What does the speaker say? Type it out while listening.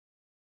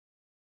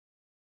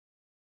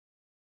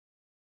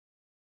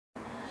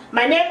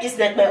My name is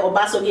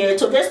Oba Ewuare.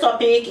 Today's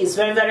topic is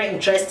very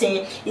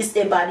interesting. It's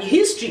about the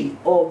history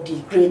of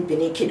the Great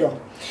Benin Kingdom.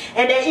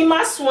 And then Ohen N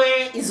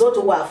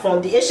Ukoni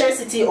from the ancient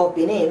city of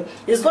Benin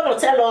is going to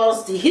tell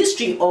us the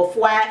history of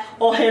why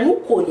Ohen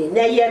N Ukoni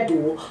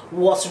Neyedo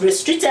was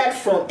restricted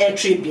from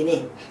entering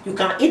Benin. You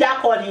can either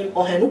call him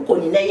Ohen N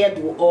Ukoni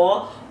Neyedo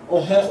or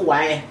Ohen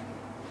Ewuare.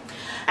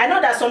 I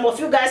know that some of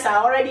you guys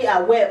are already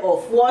aware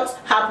of what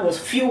happened a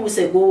few weeks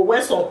ago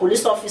when some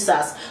police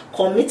officers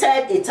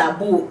committed a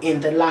taboo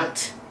in the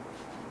land.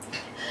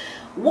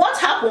 What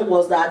happened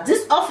was that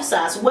these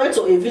officers went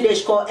to a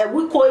village called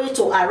Ewuare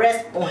to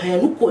arrest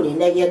Ohen N Ukoni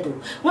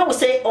Neyedo. When we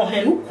say Ohen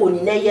N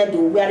Ukoni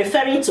Neyedo, we are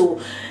referring to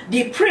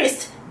the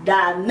priest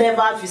that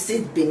never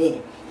visited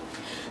Benin.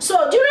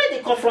 So during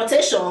the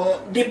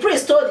confrontation, the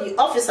priest told the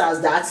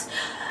officers that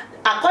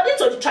according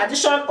to the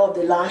tradition of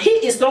the land, he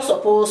is not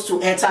supposed to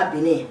enter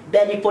Benin.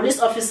 Then the police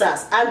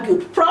officers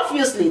argued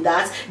profusely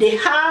that they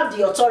have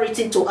the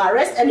authority to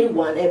arrest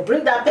anyone and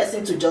bring that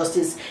person to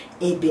justice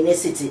in Benin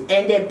City.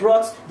 And they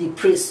brought the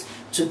priest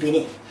to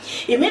Benin.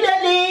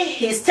 Immediately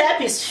he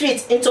stepped his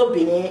feet into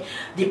Benin,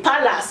 the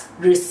palace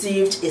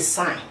received a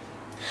sign.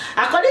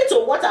 According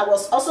to what I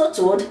was also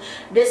told,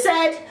 they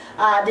said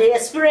they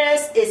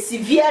experienced a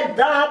severe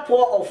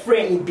downpour of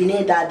rain in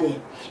Benin that day.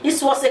 It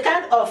was a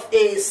kind of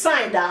a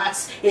sign that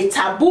a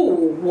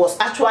taboo was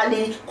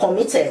actually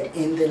committed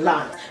in the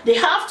land. They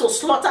have to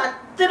slaughter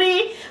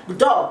 3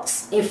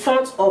 dogs in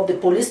front of the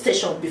police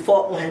station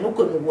before Ohen N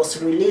Ukoni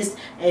was released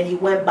and he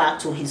went back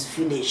to his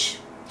village.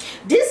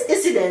 This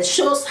incident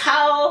shows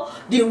how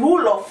the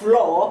rule of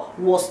law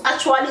was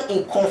actually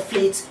in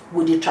conflict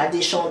with the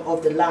tradition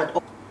of the land.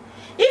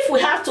 If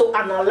we have to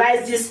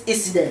analyze this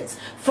incident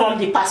from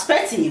the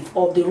perspective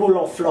of the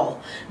rule of law,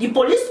 the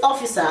police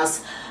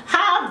officers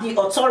have the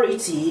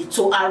authority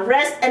to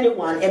arrest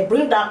anyone and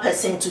bring that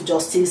person to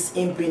justice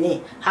in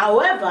Benin.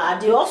 However,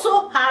 they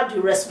also have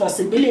the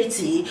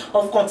responsibility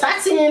of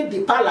contacting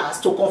the palace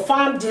to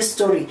confirm this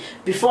story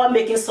before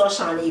making such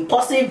an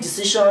impulsive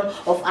decision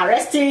of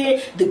arresting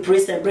the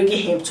priest and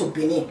bringing him to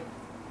Benin.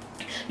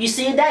 You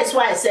see, that is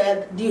why I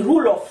said the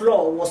rule of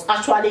law was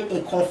actually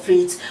in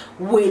conflict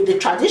with the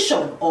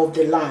tradition of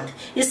the land.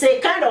 It's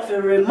a kind of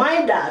a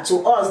reminder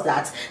to us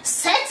that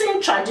certain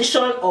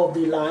tradition of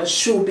the land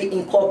should be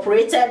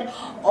incorporated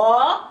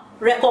or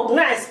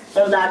recognized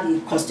under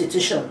the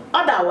constitution.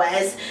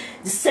 Otherwise,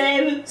 the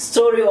same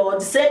story or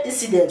the same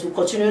incident will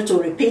continue to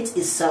repeat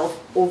itself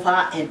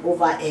over and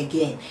over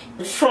again.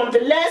 From the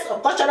lens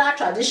of cultural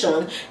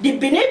tradition, the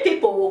Benin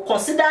people will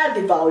consider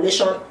the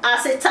violation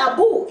as a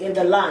taboo in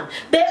the land.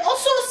 They're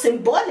also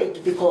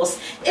symbolic because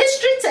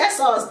history tells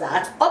us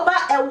that Oba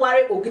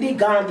Ewuare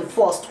Ogidigan I,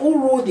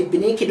 who ruled the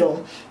Benin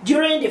Kingdom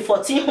during the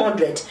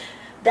 1400s,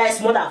 that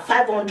is more than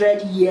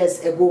 500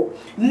 years ago,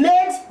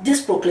 made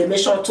this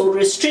proclamation to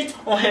restrict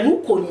Ohen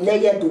N Ukoni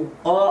Neyedo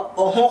or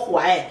Ohen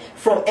Ewuare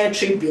from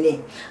entering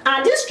Benin.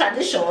 And this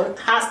tradition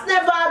has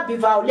never been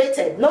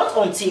violated, not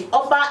until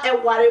Oba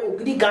Ewuare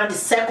Ogidigan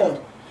II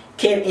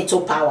came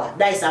into power.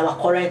 That is our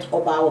current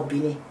Oba of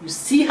Benin. You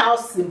see how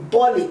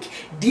symbolic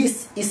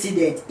this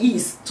incident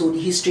is to the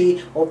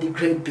history of the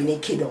Great Benin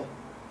Kingdom.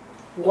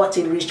 What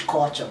a rich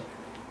culture.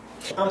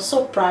 I'm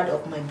so proud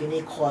of my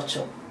Benin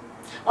culture.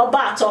 Oba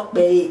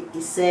Atokbe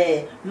is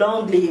a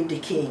long live the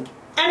king.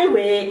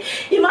 Anyway,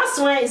 Ohen N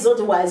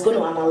Ukoni is going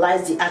to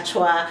analyze the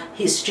actual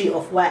history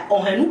of why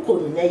Ohen N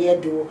Ukoni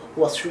Neyedo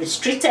was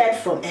restricted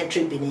from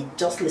entering Benin.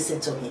 Just listen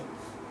to him.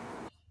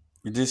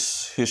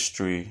 This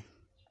history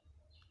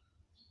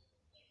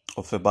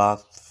of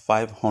about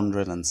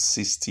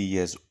 560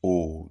 years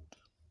old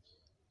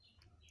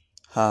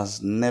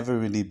has never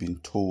really been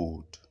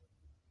told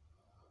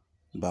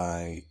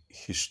by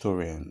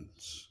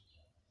historians.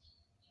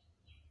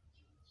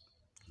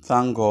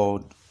 Thank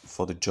God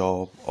for the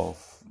job of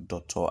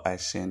Dr.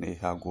 Isen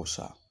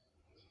Ehagosa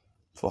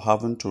for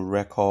having to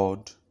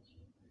record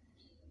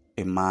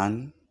a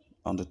man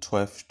on the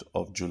 12th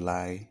of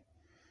July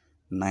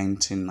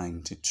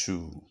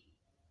 1992.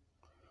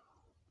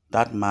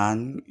 That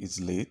man is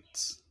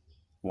late,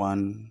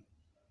 one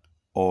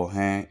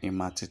Ohen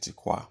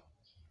Ewuare.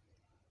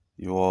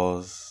 He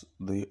was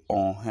the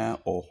Ohen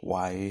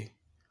Ewuare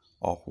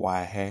of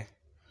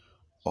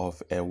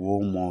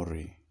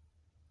Ewuare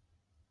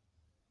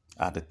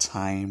at the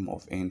time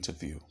of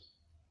interview.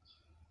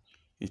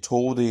 He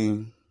told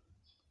him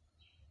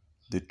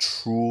the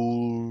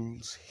true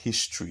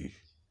history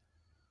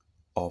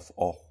of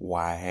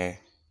Ewuare.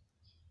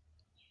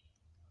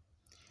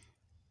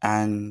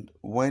 And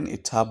when a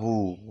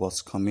taboo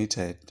was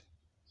committed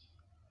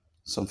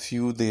some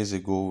few days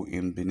ago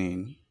in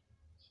Benin,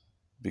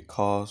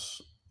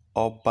 because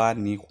Oba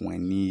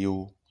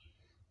Ewuare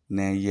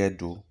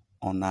Neyedo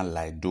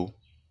Onalaido,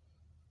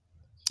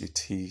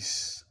 it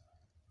is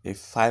a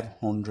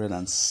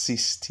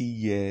 560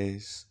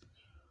 years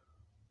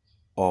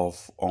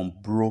of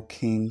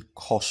unbroken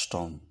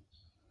custom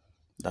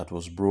that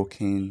was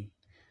broken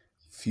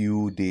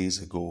few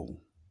days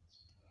ago.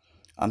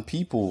 And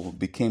people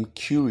became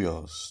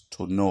curious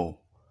to know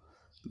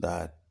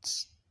that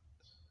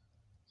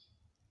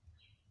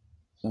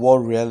what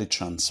really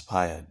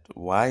transpired.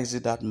 Why is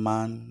it that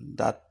man,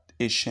 that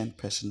ancient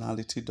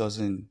personality,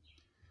 doesn't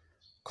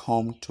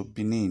come to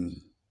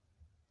Benin?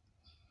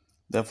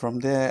 Then from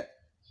there,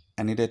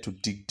 I needed to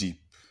dig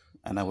deep,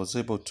 and I was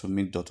able to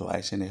meet Dr.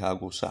 Aisene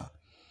Hagosa,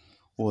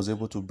 who was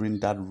able to bring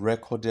that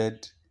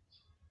recorded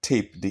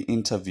tape, the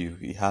interview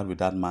he had with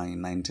that man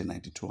in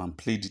 1992, and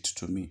played it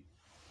to me.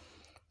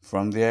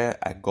 From there,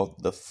 I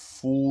got the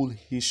full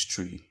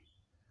history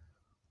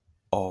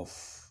of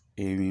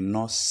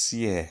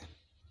Erinosie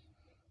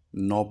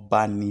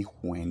Oba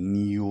Ewuare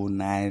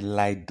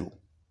Neyedo.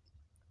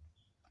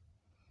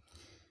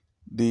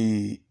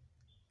 The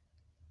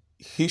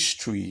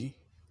history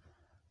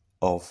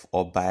of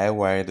Oba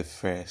Ewuare the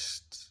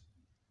First,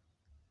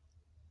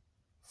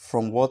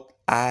 from what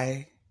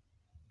I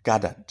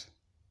gathered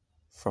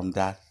from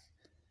that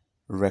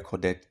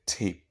recorded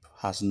tape,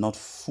 has not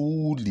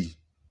fully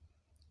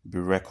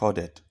been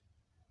recorded.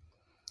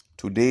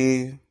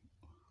 Today,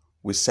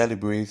 we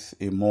celebrate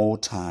a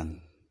Motan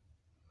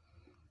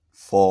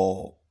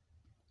for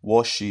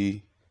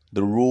the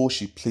role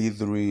she played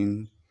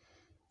during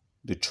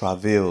the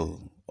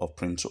travail of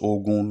Prince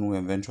Ogun, who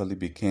eventually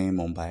became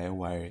Oba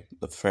Ewuare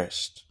the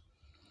First.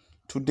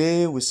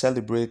 Today, we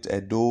celebrate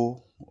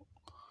Edo,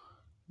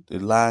 the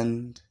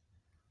land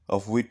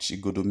of which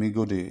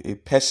Igodomigodo, a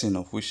person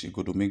of which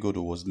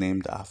Igodomigodo was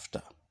named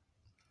after.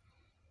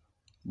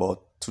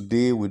 But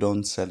today we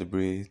don't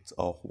celebrate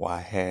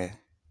Ohuahe.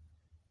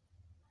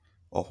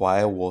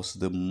 Ohuahe was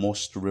the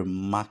most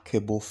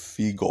remarkable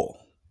figure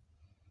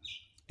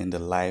in the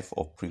life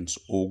of Prince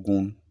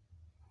Ogun.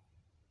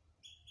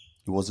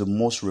 He was the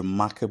most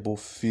remarkable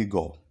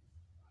figure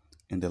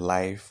in the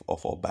life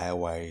of Oba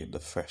Ewuare the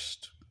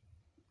First.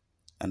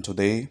 And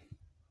today,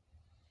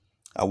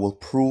 I will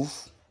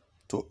prove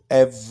to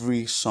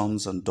every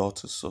sons and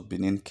daughters of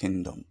Benin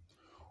Kingdom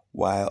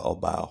why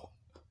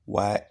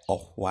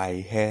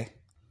Ohuahe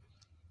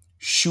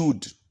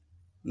should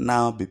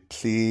now be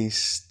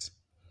placed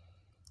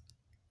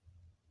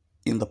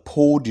in the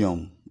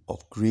podium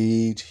of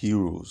great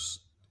heroes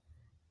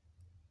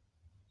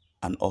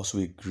and also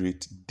a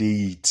great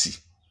deity.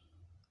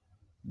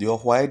 The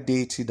Ohuahe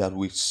deity that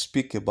we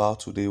speak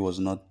about today was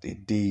not a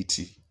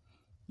deity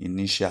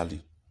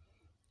initially.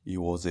 He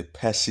was a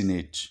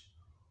personage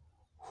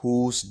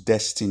whose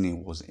destiny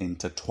was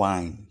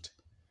intertwined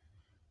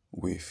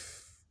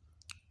with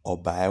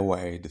Oba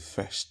Ewuare the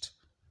First.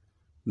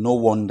 No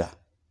wonder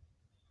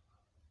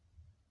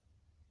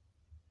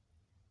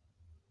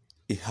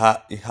he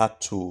had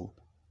to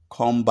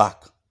come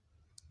back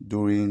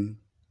during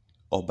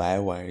Oba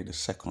Ewuare the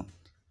Second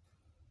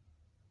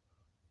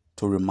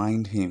to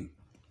remind him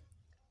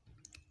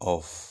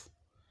of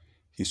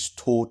his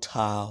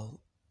total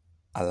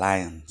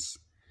alliance,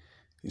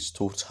 his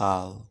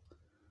total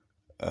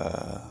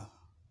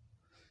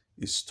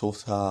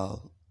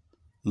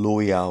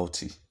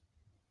loyalty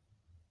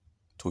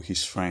to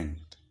his friend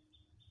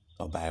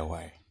Oba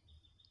Ewuare.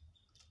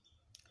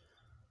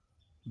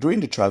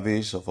 During the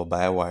travails of Oba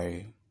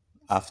Ewuare,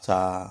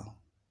 after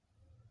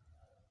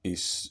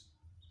his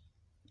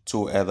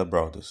two elder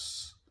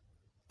brothers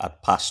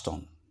had passed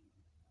on,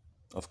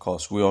 of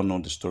course, we all know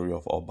the story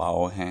of Oba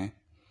Ohen,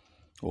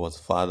 who was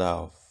the father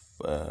of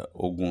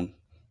Ogun.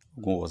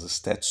 Ogun was his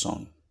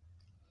stepson.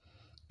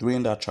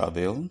 During that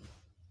travail,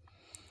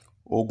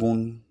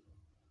 Ogun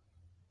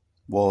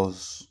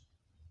was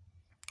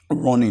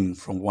running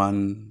from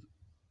one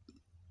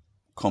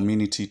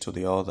community to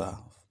the other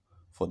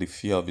for the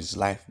fear of his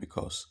life,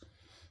 because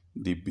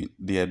the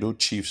Edo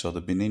chiefs or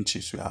the Benin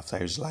chiefs were after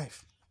his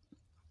life,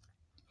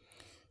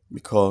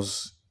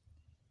 because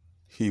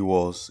he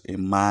was a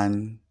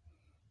man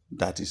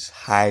that is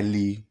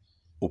highly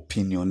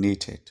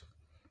opinionated.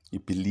 He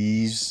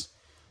believes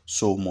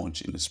so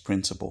much in his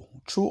principle.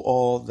 Through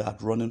all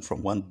that running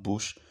from one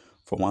bush,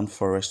 from one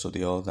forest to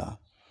the other,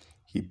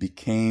 he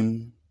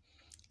became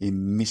a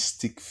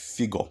mystic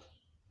figure.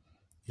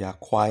 He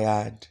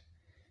acquired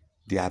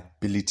the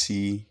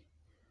ability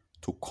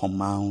to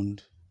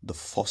command the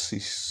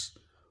forces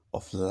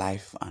of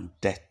life and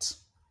death.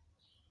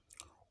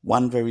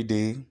 One very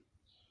day,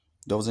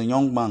 there was a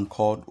young man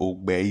called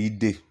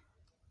Ogidigan,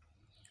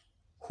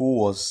 who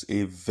was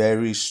a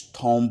very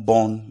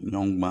stubborn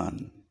young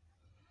man.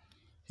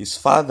 His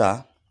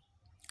father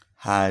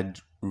had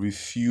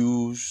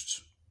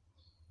refused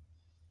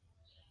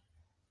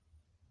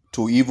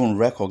to even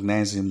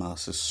recognize him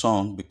as his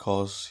son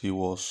because he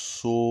was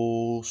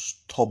so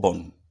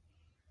stubborn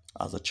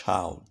as a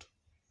child.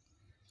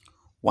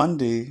 One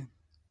day,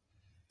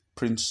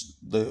 Prince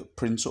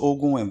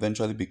Ogun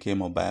eventually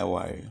became Oba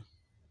Ewuare,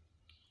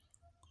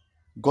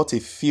 got a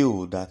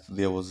feel that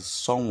there was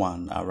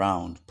someone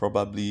around,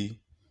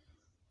 probably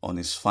on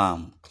his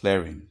farm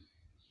clearing.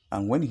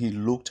 And when he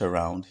looked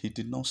around, he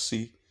did not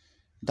see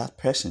that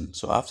person.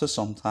 So after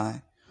some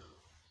time,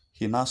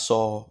 he now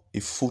saw a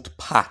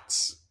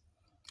footpath.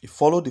 He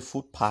followed the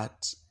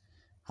footpath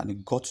and he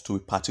got to a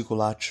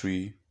particular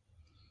tree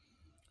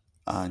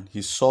and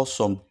he saw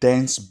some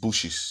dense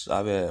bushes.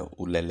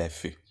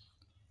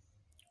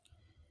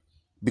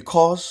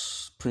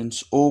 Because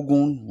Prince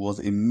Ogun was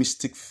a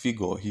mystic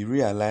figure, he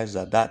realized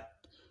that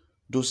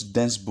those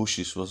dense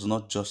bushes was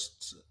not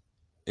just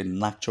a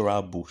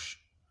natural bush,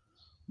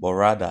 but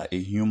rather a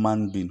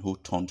human being who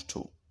turned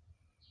to.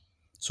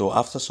 So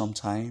after some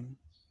time,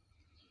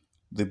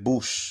 the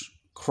bush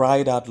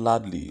cried out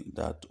loudly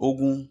that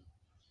Ogun,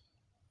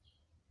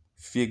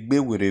 fiegbe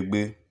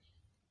wiregbe,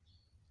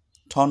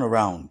 turn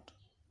around.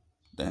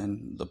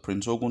 Then the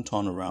Prince Ogun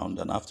turned around,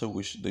 and after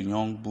which the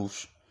young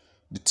bush,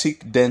 the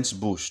thick, dense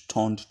bush,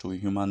 turned to a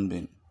human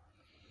being.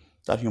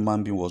 That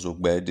human being was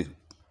Ogbede,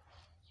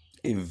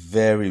 a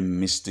very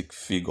mystic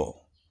figure.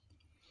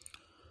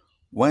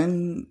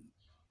 When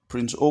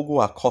Prince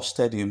Ogun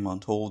accosted him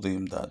and told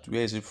him that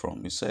where is he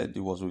from, he said he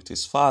was with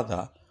his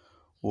father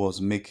who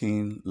was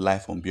making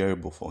life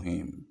unbearable for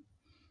him.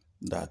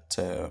 That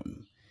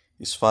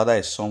his father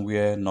is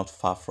somewhere not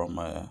far from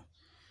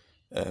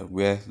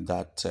where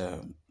that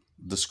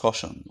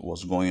discussion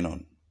was going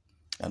on.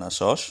 And as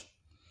such,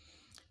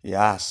 he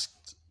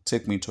asked,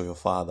 take me to your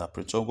father.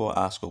 Prince Ogun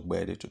asked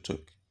Ogbede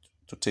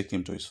to take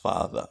him to his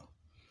father.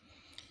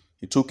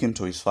 He took him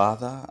to his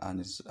father,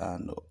 and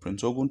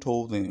Prince Ogun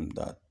told him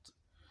that,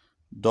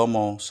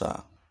 Domo,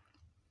 sir,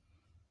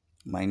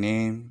 my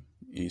name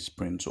is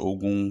Prince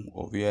Ogun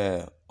of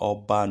here,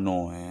 Oba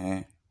no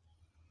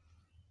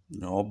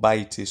no Oba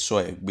ite so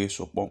egbe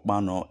so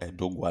pokpa no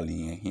Edo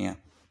gwali here.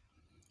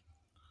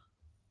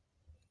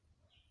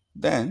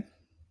 Then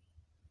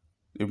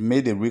he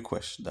made a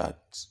request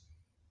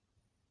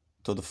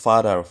to the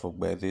father of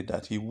Ogbede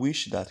that he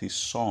wished that his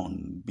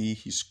son be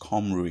his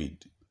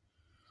comrade,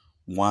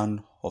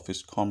 one of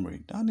his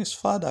comrade, and his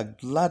father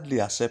gladly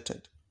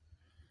accepted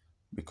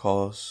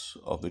because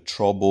of the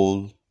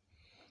trouble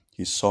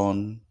his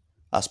son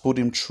has put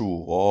him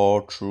through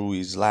all through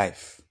his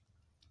life.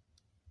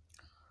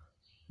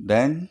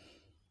 Then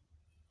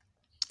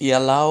he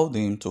allowed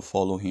him to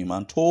follow him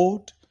and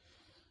told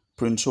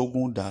Prince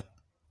Ogun that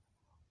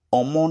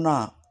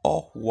Omona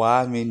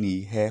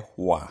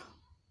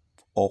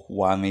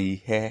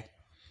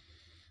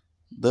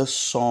the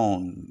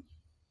son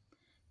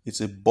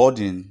is a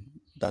burden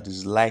that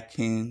is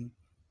likened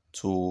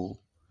to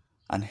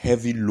an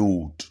heavy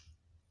load.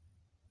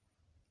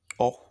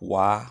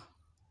 Ohwa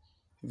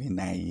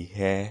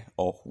vinaihe,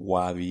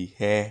 ohwa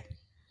vihe.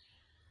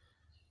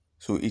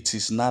 So it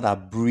is not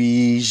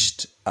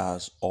abridged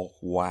as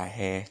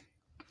Ohwahe.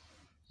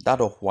 That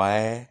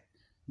Ohwahe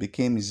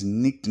became his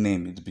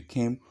nickname. It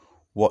became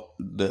what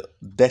the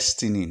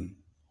destiny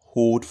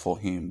hold for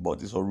him.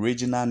 But his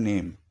original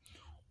name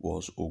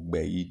was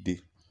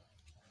Ogbeide.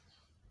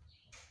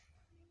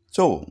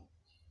 So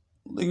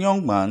the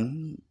young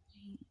man,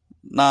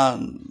 now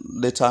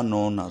later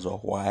known as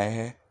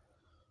Ohwahe,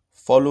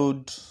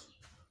 followed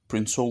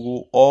Prince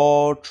Ogun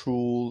all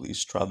through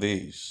his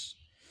travels.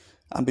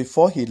 And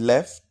before he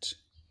left,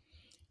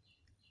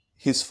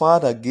 his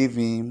father gave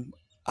him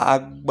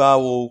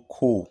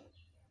Agbaoko,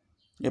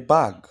 a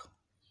bag,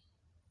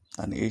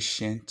 an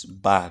ancient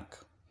bag.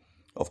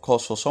 Of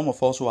course, for some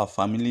of us who are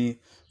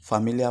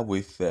familiar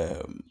with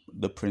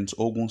the Prince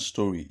Ogun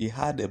story, he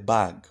had a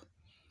bag,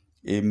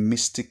 a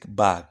mystic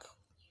bag,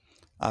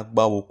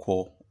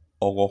 Agbaoko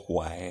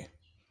Ogohwae.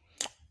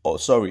 Oh,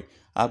 sorry,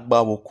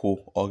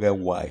 Agbaoko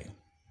Ogewai.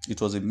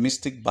 It was a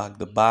mystic bag,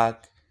 the bag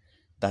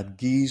that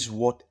gives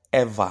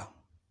whatever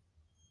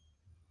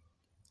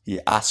he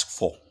asked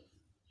for.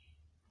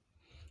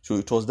 So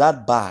it was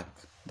that bag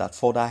that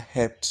further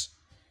helped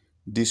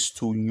these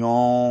two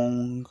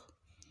young,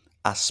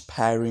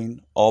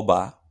 aspiring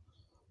Oba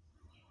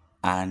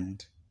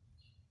and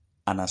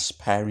an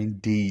aspiring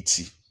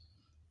deity.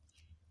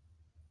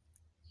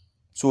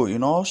 So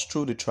in all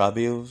through the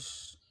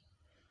travels,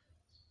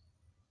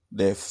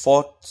 they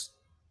fought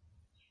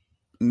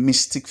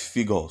mystic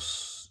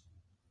figures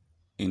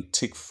in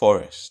thick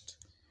forest.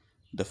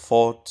 They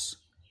fought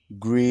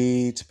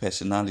great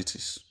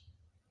personalities,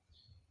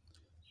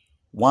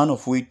 one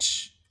of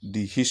which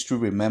the history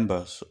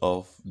remembers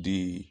of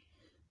the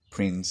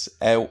Prince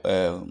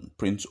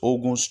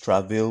Ogun's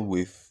travel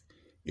with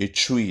a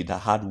tree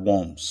that had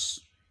worms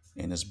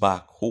in his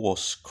back,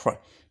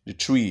 the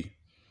tree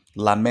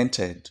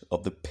lamented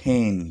of the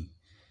pain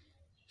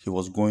he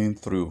was going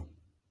through.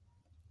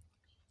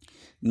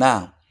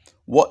 Now,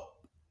 what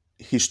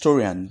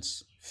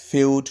historians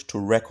failed to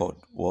record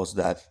was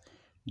that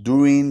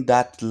during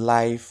that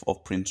life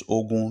of Prince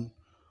Ogun,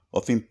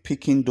 of him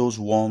picking those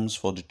worms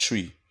for the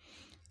tree,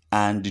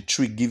 and the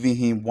tree giving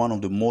him one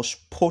of the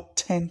most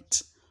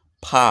potent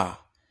power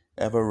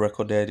ever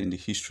recorded in the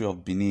history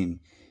of Benin,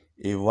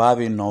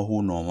 Ewawe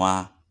nohu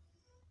noma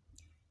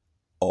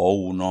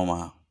or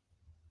unoma,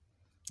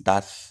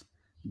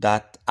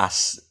 that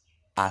ase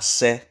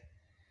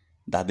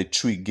that the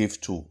tree gave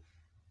to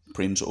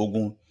Prince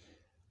Ogun,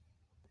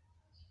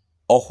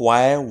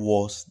 Ohwae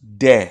was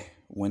there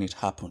when it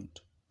happened.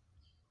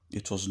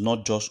 It was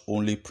not just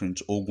only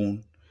Prince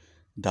Ogun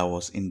that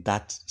was in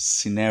that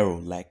scenario,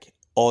 like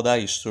other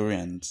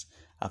historians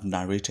have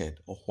narrated.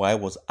 Ohwae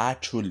was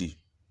actually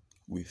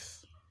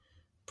with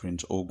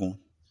Prince Ogun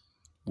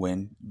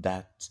when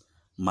that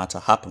matter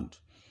happened.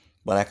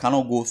 But I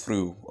cannot go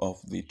through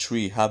of the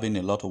tree having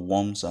a lot of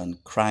worms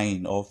and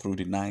crying all through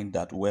the night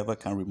that whoever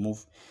can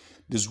remove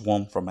this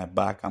worm from my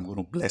back, I'm going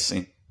to bless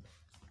him.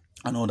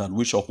 I know that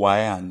Wish of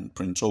Wire and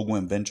Prince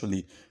Ogun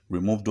eventually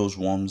removed those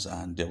worms,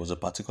 and there was a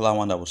particular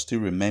one that was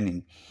still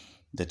remaining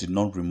that did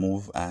not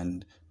remove,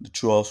 and the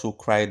tree also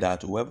cried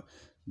that whoever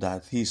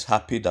that he is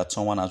happy that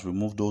someone has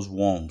removed those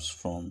worms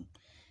from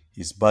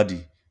his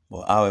body.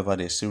 But however,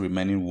 there's still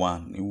remaining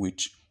one in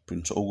which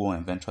Prince Ogun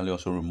eventually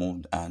also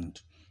removed, and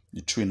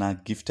the tree now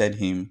gifted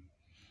him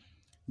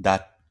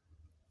that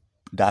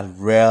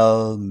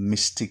real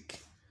mystic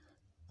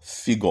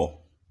figure,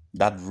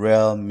 that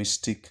real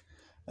mystic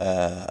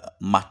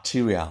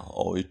material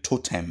or a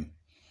totem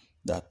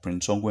that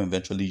Prince Ogun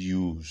eventually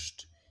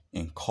used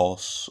in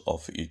course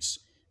of its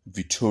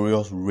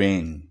victorious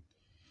reign.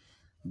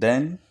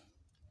 Then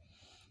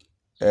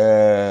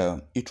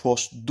it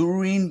was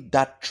during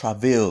that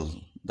travail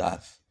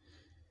that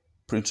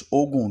Prince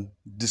Ogun,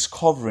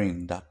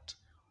 discovering that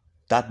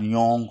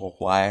young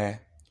Ewuare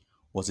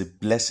was a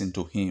blessing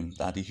to him,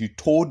 that he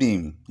told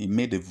him, he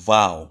made a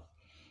vow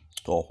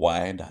to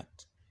Ewuare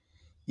that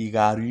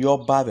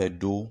Igarioba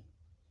Vedo,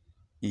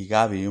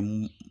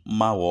 Igari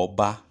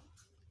Mawoba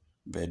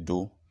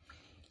Vedo.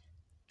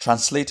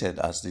 Translated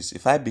as this: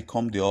 if I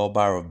become the Oba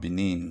of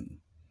Benin,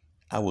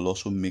 I will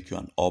also make you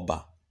an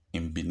Oba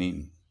in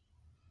Benin.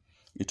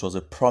 It was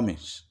a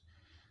promise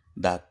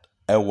that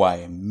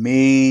Ewuare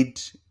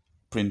made,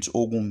 Prince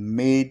Ogun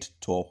made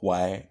to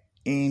Ewuare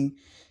in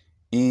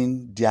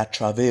their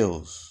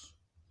travails.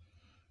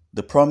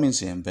 The promise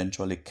he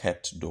eventually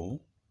kept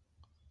though,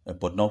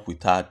 but not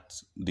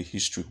without the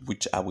history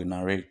which I will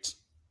narrate.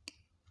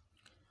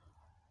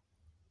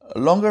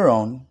 Longer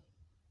on,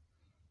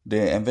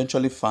 they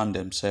eventually found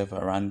themselves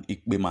around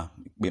Ikbema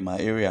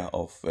area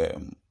of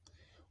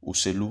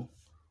Uselu,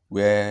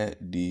 where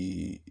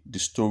the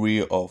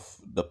story of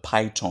the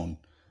python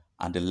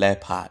and the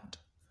leopard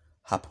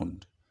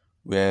happened,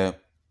 where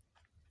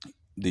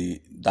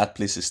that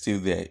place is still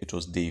there. It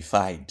was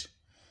deified.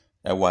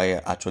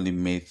 Ewuare actually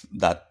made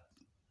that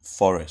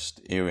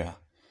forest area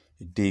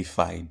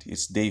deified.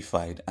 It's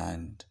deified,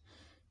 and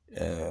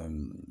a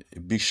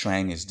big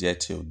shrine is there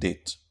till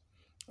date.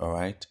 All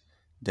right.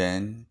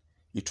 Then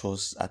it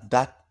was at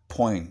that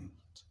point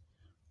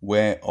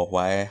where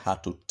Ewuare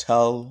had to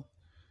tell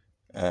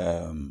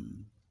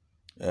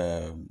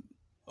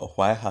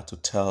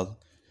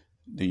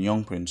the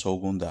young Prince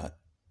Ogun that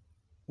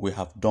we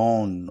have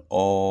done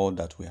all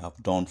that we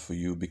have done for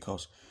you,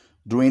 because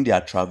during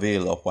their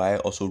travail,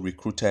 Ewuare also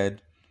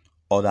recruited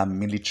other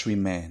military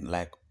men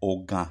like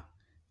Ohen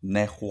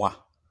N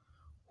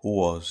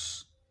who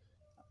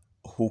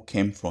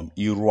came from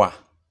Irua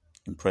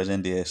in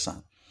present-day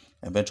Esan,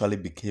 eventually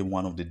became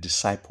one of the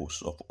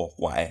disciples of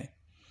Ewuare.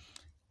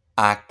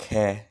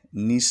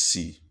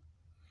 Akenisi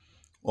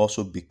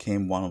also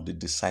became one of the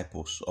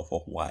disciples of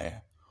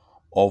Ewuare.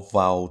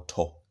 Oba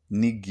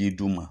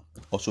Ewuare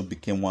also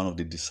became one of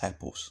the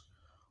disciples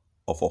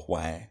of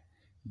Ewuare.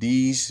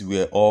 These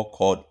were all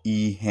called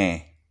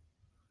Ihe.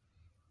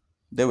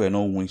 They were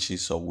no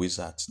witches or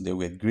wizards. They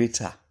were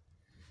greater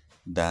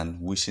than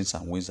witches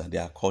and wizards. They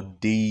are called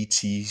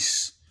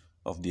deities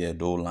of the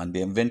Edo land.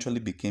 They eventually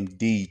became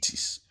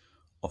deities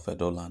of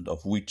Edo land,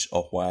 of which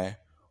Ewuare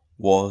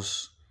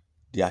was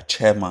their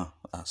chairman,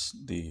 as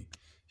the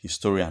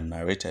historian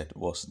narrated,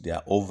 was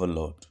their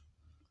overlord,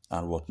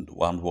 and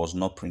was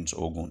not Prince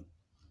Ogun.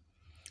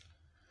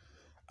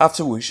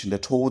 After which they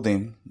told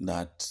him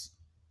that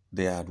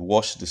they had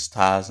watched the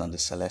stars and the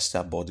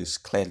celestial bodies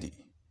clearly,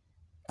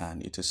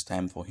 and it is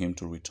time for him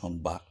to return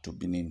back to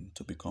Benin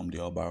to become the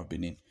Oba of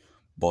Benin.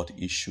 But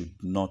he should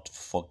not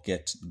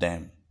forget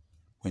them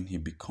when he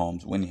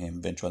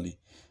eventually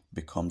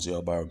becomes the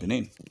Oba of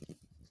Benin.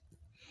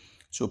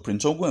 So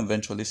Prince Ogun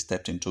eventually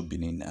stepped into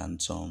Benin,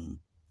 and some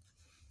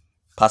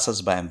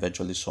passers-by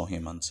eventually saw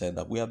him and said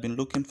that we have been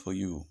looking for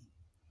you,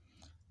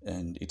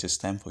 and it is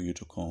time for you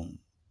to come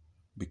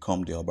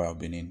become the Oba of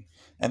Benin.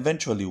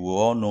 Eventually, we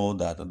all know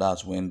that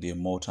that's when the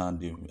Emota and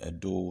the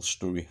Edo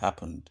story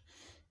happened.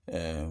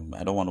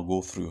 I don't want to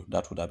go through.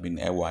 That would have been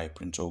Ewuare,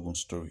 Prince Ogun's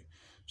story.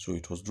 So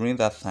it was during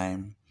that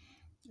time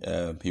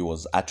he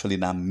was actually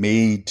now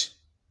made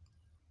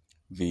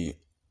the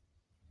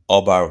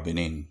Oba of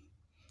Benin.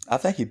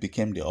 After he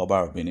became the Oba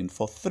of Benin,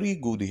 for 3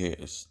 good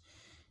years,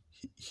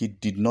 he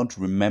did not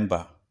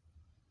remember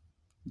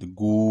the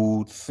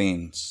good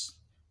things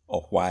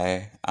of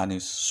Ewuare and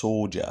his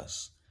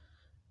soldiers,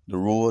 the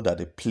role that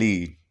they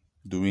played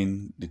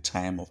during the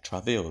time of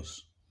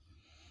travails.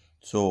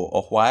 So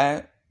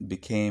Ewuare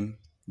became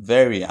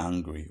very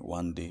angry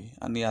one day,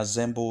 and he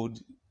assembled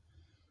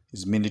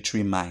his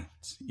military might,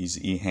 his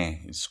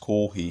Ihe, his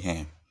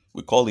Ihe.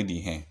 We call it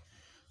Ihe,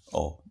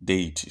 or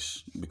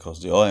deities,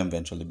 because they all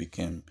eventually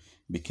became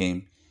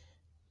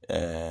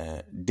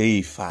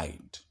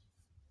deified.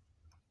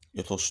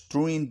 It was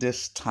during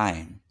this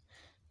time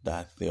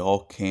that they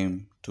all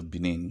came to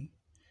Benin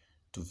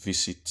to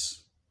visit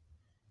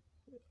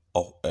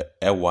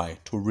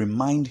Ewuare, to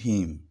remind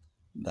him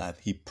that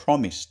he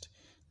promised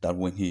that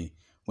when he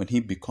when he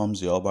becomes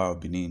the Oba of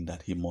Benin,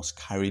 that he must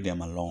carry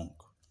them along.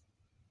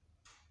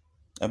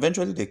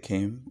 Eventually they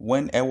came.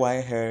 When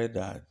Ewuare heard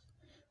that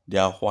the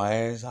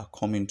Ahuaes are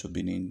coming to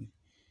Benin,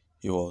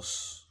 he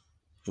was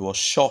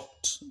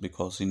shocked,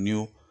 because he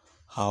knew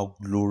how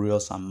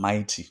glorious and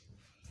mighty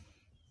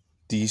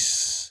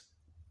these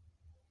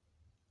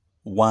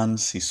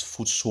ones his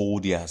foot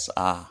soldiers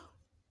are.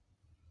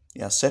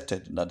 He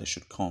accepted that they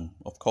should come.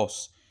 Of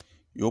course,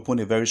 he opened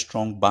a very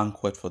strong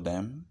banquet for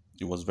them.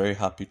 He was very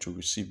happy to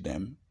receive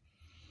them.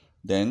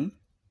 Then,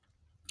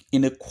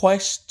 in a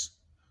quest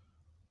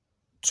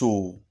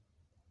to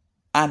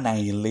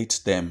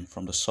annihilate them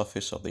from the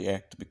surface of the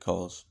earth,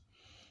 because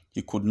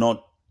he could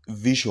not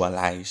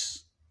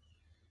visualize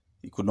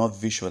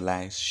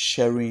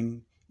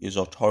sharing his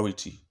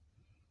authority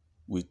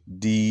with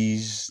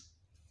these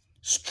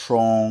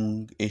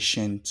strong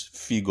ancient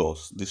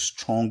figures, the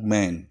strong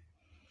men,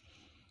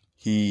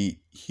 he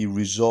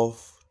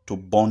resolved to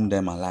burn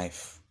them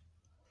alive.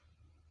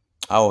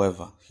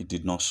 However, he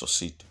did not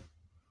succeed,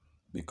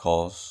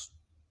 because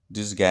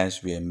these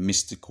guys were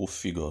mystical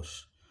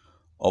figures.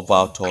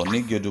 Oba Ewuare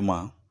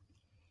Neyedo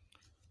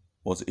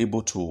was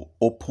able to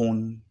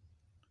open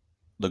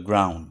the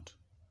ground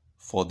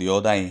for the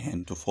other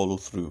Ohen to follow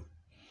through.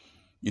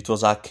 It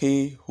was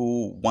Ake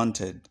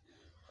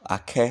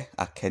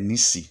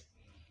Akenisi,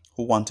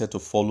 who wanted to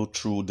follow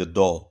through the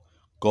door,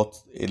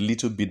 got a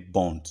little bit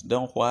burnt.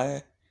 Then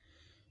why?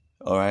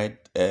 All right,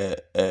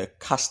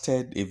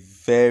 casted a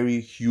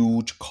very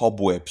huge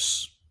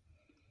cobwebs,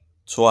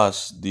 so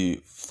as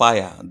the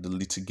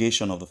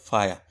litigation of the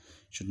fire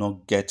should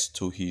not get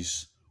to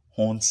his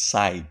own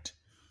side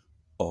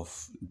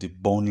of the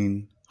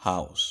burning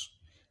house.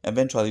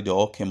 Eventually, they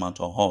all came out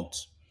unhurt,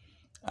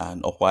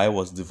 and Ewuare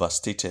was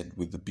devastated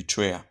with the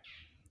betrayal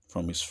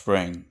from his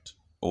friend,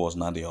 who was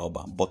not the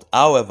Oba. But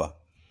however,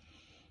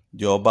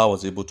 the Oba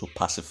was able to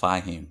pacify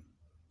him,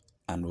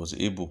 and was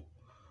able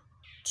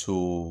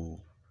to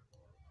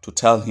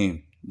tell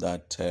him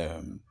that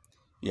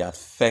he had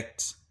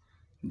felt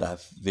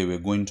that they were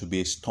going to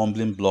be a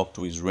stumbling block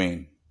to his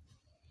reign.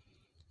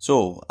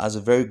 So, as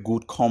a very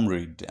good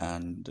comrade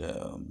and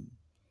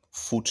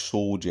foot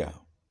soldier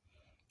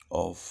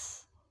of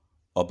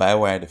Oba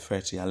Ewuare the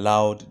First, he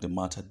allowed the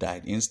matter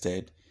die.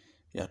 Instead,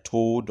 he had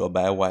told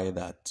Oba Ewuare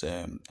that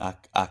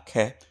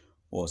Ake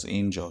was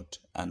injured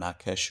and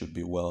Ake should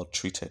be well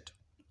treated.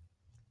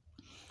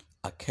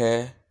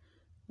 Ake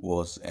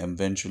was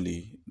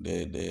eventually,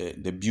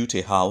 they built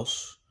a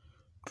house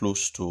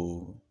close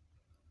to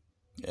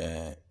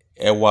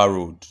Ewa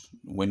Road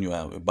when you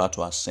are about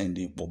to ascend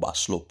the Boba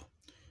slope,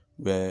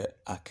 where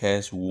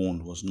Ake's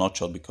wound was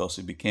nurtured because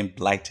it became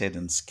blighted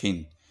in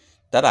skin.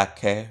 That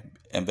Ake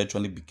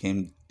eventually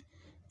became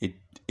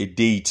a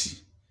deity,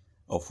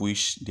 of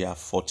which there are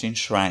 14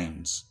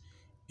 shrines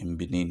in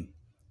Benin,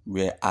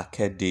 where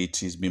Ake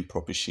deity is being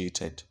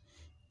propitiated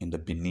in the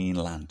Benin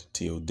land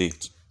till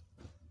date.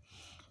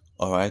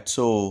 Alright,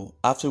 so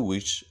after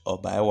which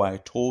Oba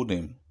Ewuare told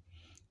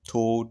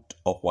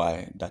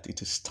Ewuare that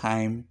it is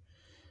time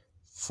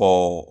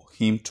for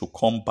him to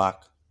come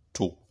back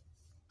to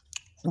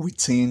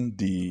within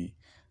the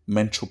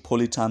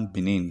metropolitan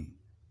Benin,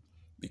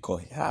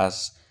 because he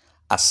has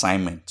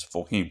assignment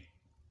for him.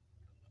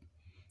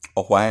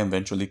 Ewuare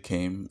eventually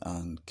came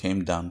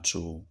down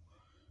to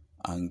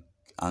and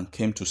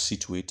came to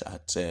situate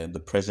at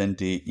the present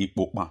day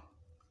Ikpokpa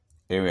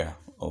area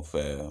of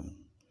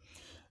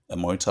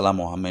Moritala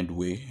Mohammed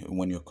Way,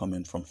 when you're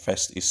coming from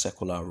First East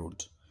Secular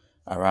Road,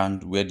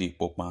 around where the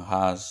Ikpokpa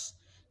has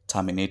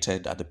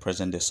terminated at the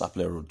present day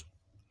Sapele Road.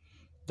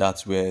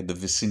 That's where the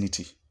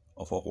vicinity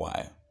of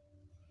Ewuare.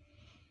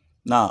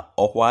 Now,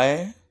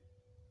 Ewuare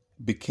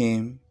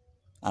became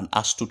an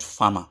astute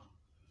farmer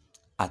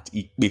at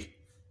Ikpe.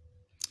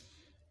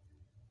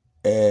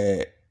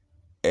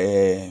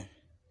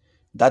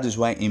 That is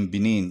why in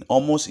Benin,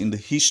 almost in the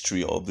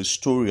history of the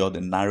story or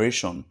the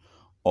narration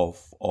of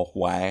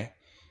Ewuare,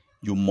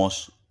 you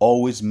must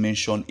always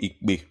mention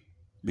Ikpe,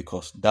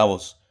 because that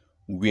was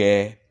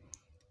where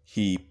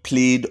he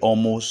played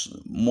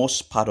almost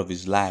most part of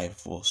his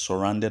life, was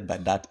surrounded by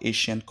that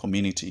ancient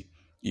community,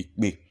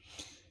 Ikpe.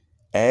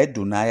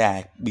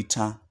 Edunaya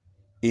Ikpita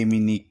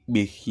Emini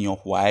Ikpe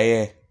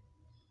Ewuare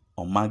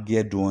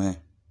Omagiedoen.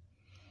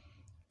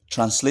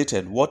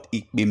 Translated, what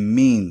Ikpe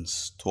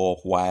means to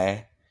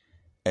Ewuare,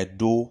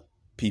 Edo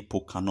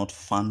people cannot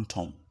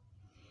fathom,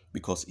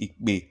 because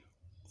Ikpe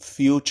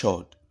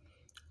featured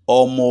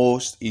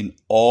almost in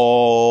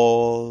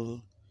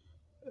all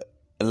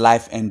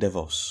life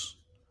endeavors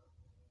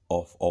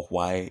of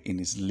Ewuare in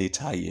his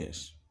later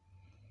years.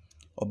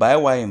 Oba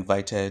Ewuare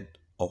invited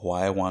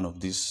Ewuare one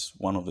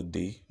of the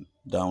day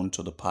down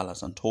to the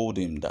palace and told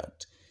him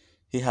that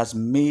he has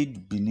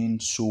made Benin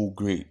so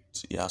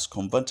great. He has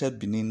converted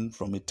Benin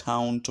from a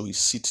town to a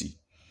city.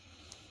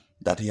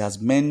 That he has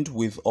met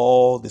with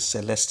all the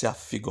celestial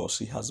figures.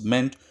 He has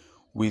met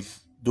with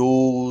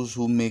those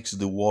who makes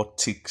the world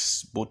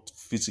ticks, both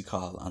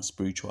physical and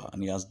spiritual,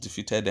 and he has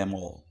defeated them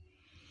all.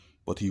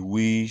 But he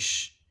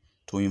wished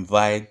to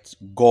invite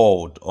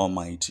God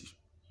Almighty,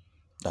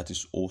 that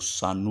is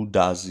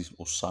Osanudazi,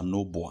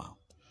 Osanobua,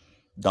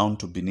 down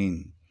to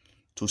Benin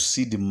to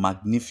see the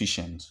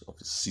magnificence of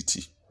the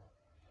city,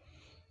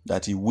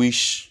 that he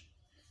wished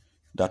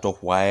that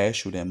Ewuare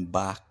should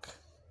embark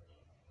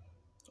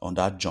on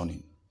that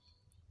journey.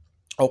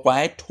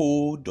 Ewuare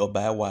told Oba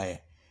Ewuare,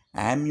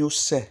 I am your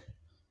say,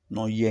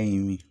 no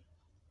hearing me.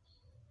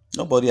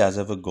 Nobody has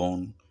ever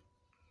gone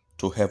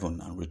to heaven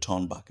and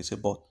returned back. He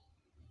said, but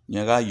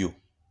Nyagayo,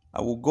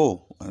 I will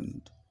go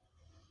and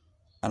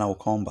I will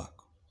come back.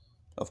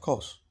 Of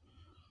course.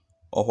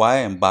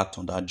 Ewuare embarked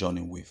on that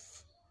journey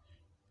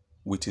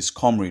with his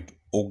comrade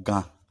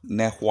Ohen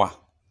N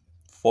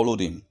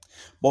followed him.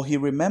 But he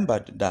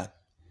remembered that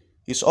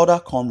his other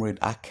comrade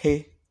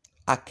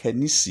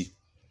Akenisi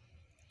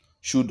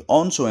should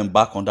also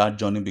embark on that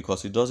journey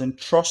because he doesn't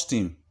trust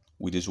him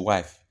with his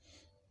wife.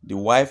 The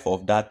wife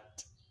of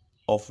that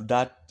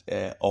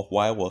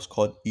Ewuare was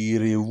called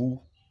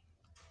Irewu.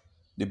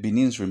 The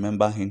Benins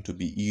remember him to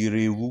be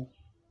Irewu,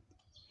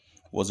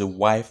 was a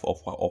wife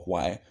of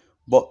Ewuare.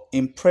 But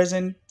in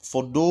present,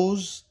 for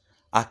those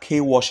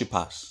Ake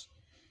worshippers,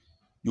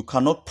 you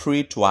cannot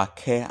pray to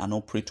Ake and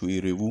not pray to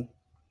Irewu,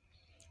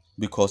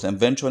 because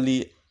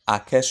eventually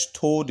Ake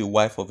stole the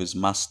wife of his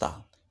master,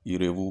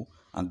 Irewu,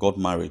 and got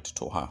married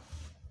to her.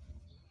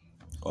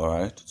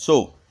 Alright,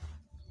 so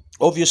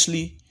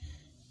obviously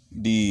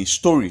the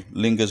story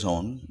lingers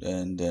on,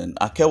 and then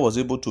Ake was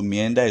able to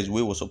meander his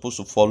way, was supposed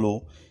to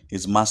follow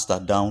his master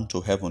down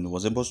to heaven. He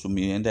was able to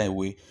meander his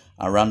way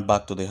and ran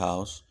back to the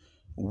house,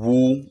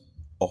 woo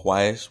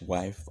Ewuare's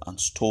wife, and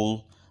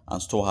stole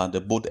her. They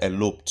both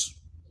eloped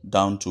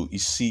down to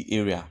Isi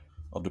area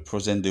of the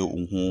present day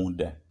Uhun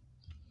there.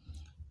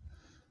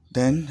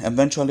 Then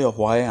eventually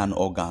Ewuare and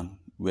Ogan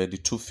were the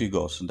two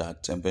figures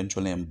that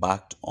eventually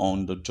embarked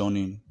on the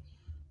journey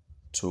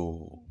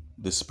to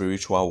the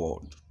spiritual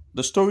world.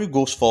 The story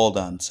goes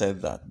further and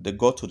said that they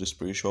got to the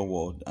spiritual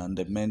world and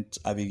they met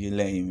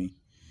Abigileimi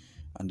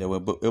and they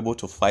were able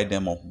to fight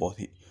them off. But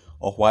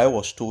Ewuare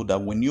was told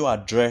that when you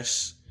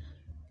address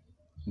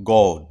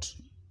God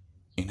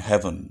in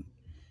heaven,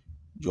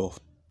 your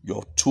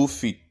 2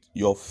 feet,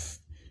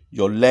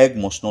 your leg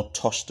must not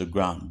touch the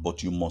ground,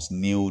 but you must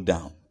kneel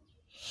down.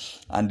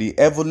 And the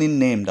heavenly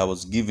name that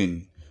was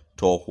given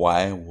to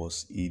Ewuare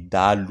was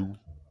Idalu.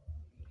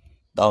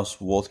 That was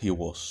what he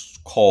was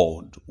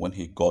called when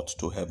he got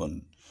to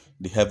heaven.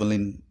 The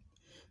heavenly,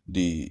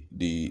 the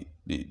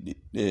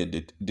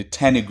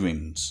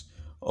Tenegrins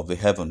of the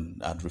heaven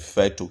had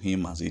referred to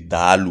him as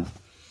Idalu.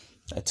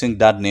 I think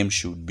that name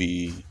should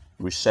be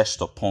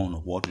researched upon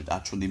what it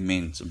actually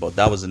means, but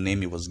that was the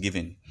name he was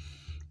given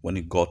when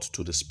he got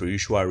to the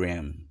spiritual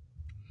realm.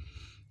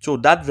 So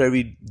that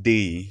very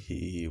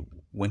day,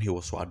 when he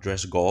was to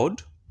address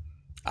God,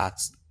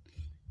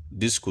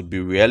 this could be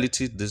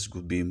reality, this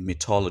could be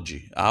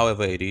mythology.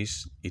 However it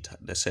is,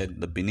 they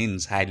said the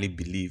Benins highly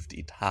believed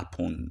it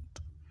happened.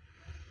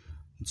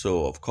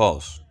 So of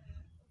course,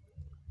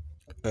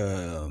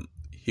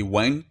 he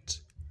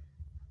went.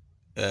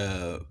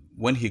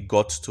 When he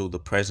got to the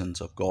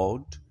presence of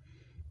God,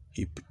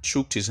 he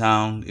shook his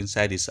hand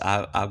inside his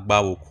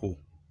Agbawoku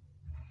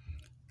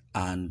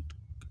and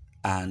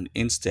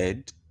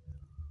instead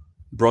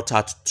brought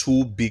out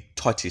 2 big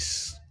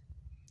tortoises,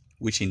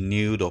 which he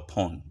kneeled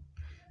upon.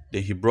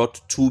 Then he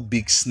brought 2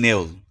 big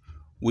snails,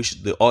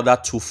 which the other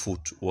 2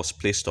 foot was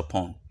placed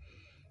upon.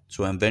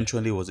 So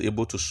eventually he was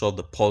able to solve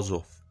the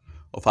puzzle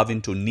of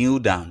having to kneel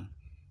down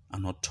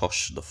and not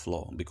touch the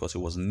floor, because he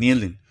was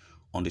kneeling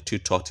on the 2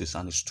 tortoises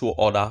and his 2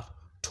 other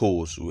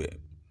toes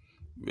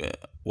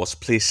was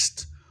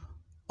placed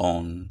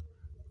on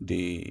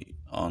the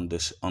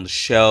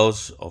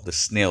shells of the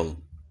snail.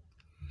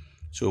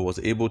 So he was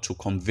able to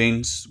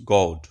convince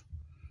God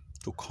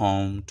to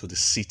come to the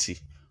city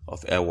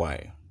of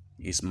Ewuare,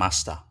 his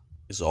master,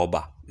 his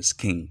Oba, his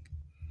king.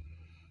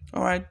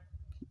 All right,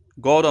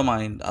 God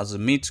Almighty, as the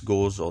myth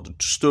goes or the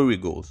story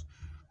goes,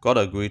 God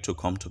agreed to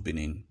come to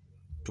Benin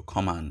to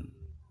come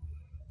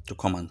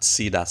and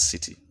see that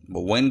city.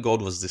 But when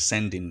God was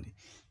descending,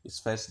 he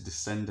first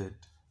descended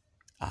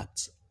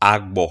at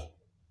Agbo,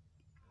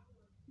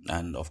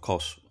 and of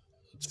course,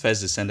 it first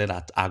descended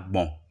at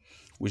Agbon,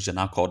 which they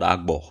now called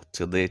Agbo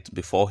till date,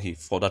 before he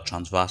further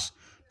transversed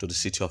to the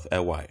city of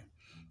Ewuare.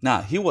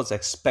 Now, he was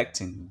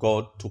expecting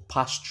God to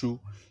pass through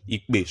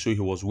Ikbe, so he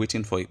was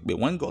waiting for Ikbe.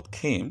 When God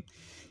came,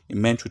 he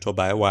met with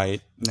Oba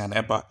Ewuare, and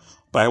Oba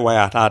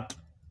Ewuare had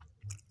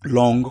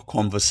long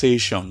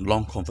conversation.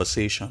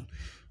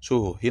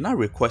 So he now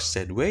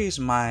requested, where is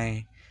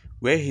the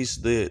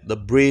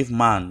brave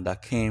man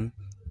that came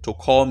to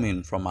call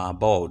me from our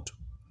board?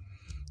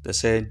 They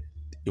said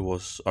he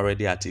was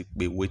already at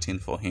Ikbe waiting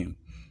for him.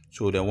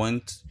 So they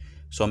went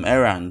some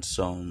errands,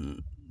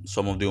 some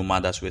of the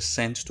Umadas were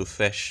sent to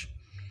fetch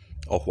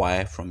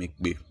Ewuare from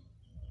Ikbe.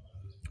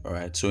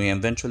 Alright, so he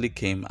eventually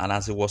came, and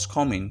as he was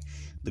coming,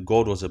 the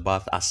God was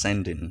about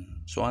ascending.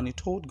 So, and he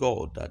told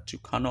God that you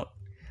cannot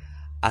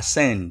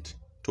ascend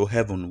to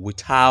heaven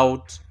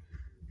without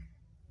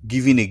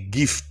giving a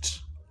gift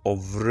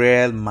of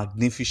real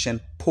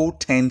magnificent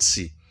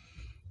potency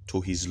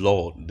to his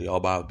lord, the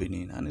Oba of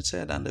Benin. And he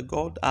said, and the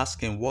God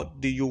asked him,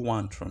 what do you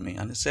want from me?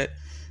 And he said,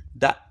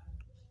 that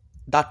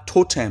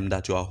totem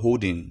that you are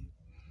holding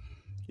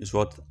is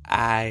what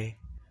I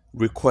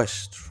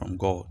request from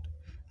God.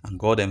 And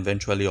God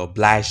eventually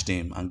obliged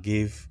him and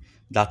gave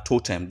that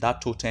totem.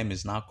 That totem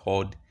is now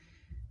called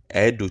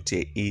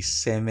Edote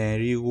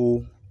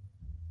Isemerigo.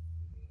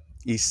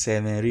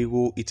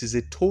 Isemerigo. It is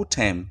a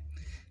totem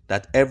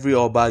that every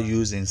Oba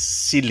uses in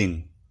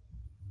sealing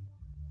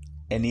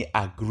any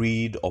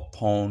agreed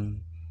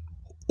upon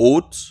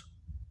oath,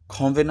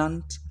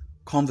 covenant,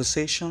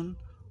 conversation.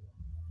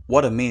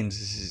 What it means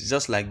is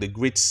just like the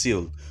Great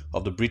Seal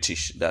of the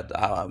British, that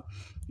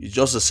it's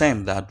just the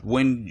same, that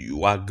when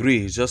you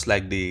agree, it's just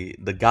like the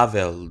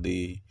gavel,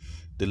 the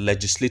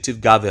legislative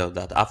gavel,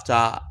 that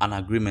after an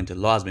agreement, a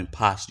law has been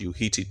passed, you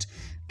hit it.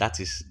 That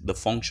is the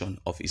function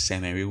of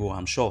Isemerigo.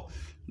 I'm sure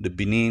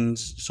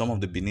some of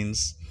the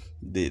Benins,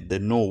 they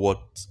know what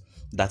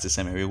that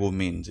Isemerigo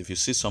means. If you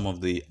see some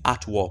of the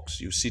artworks,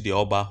 you see the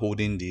Oba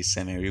holding the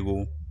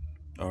Isemerigo.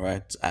 All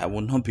right, I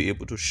will not be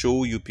able to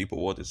show you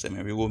people what the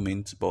Isemerigo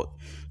means, but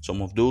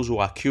some of those who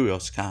are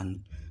curious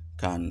can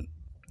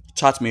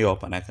chat me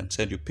up and I can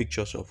send you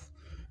pictures of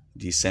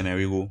the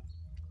Isemerigo.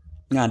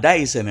 Now that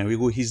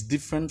Isemerigo, he's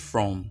different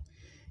from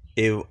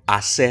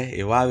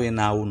Eware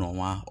na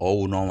Unoma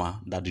or Unoma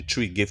that the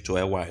tree gave to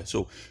Eware.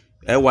 So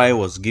Eware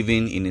was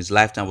given in his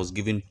lifetime, was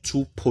given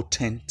two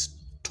potent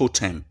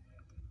totem.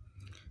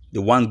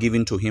 The one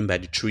given to him by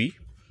the tree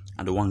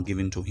and the one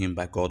given to him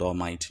by God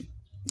Almighty,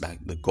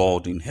 like the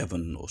God in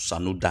heaven, or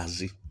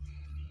Sanudazi.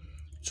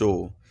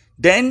 So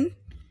then,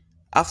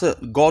 after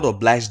God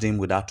obliged him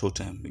with that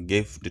totem, he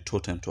gave the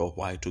totem to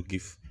Eware to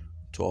give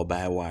to Oba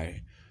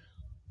Eware.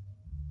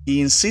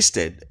 He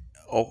insisted,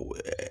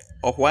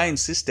 Eware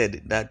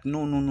insisted that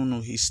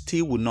no, he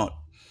still would not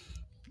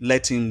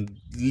let him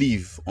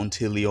live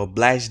until he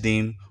obliged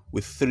him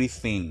with three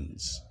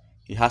things.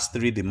 He has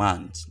three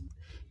demands.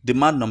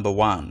 Demand number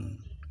one,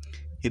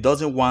 he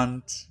doesn't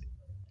want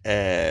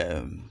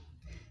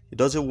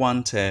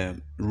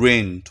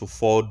rain to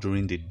fall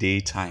during the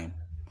daytime,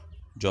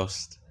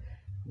 just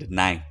the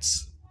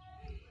nights.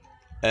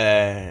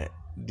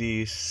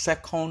 The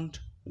second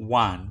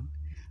one,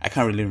 I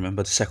can't really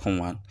remember the second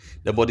one,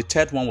 but the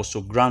third one was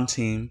to grant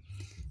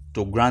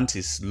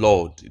his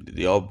Lord,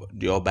 the Oba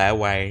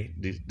Eware,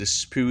 the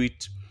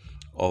spirit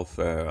of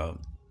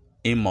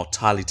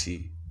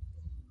immortality,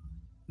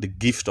 the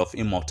gift of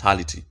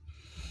immortality.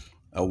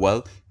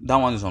 Well, that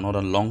one is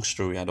another long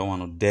story. I don't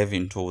want to delve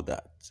into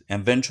that.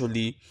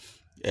 Eventually,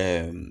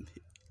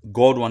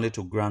 God wanted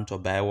to grant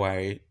Oba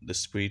Eware the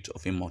spirit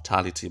of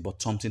immortality, but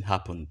something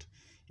happened.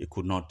 He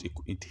could not.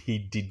 He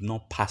did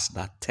not pass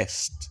that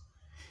test.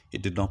 He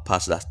did not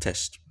pass that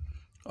test.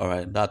 All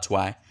right. That's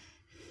why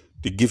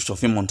the gift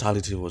of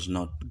immortality was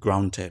not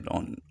granted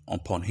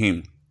upon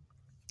him.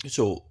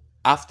 So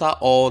after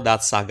all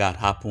that saga had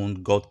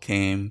happened, God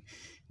came.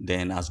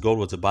 Then as God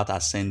was about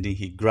ascending,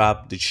 he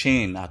grabbed the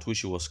chain at which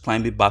he was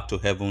climbing back to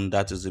heaven.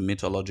 That is the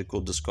mythological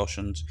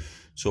discussions.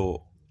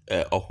 So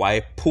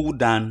Eware pulled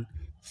down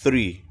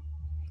three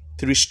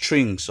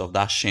strings of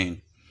that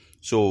chain.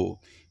 So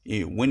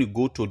when you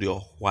go to the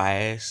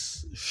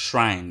Eware's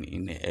shrine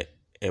in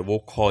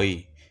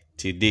Ewokoi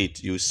to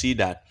date, you see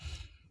that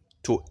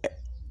to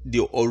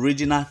the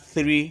original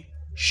three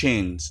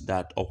chains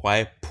that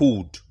Eware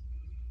pulled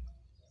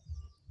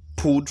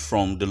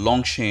from the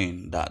long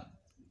chain that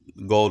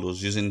God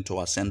was using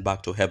to ascend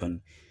back to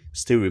heaven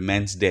still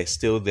remains there,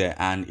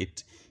 and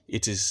it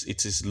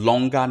is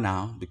longer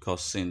now,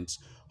 because since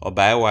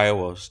Oba Eware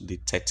was the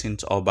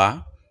 13th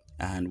Oba,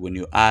 and when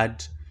you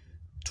add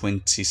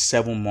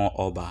 27 more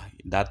Oba,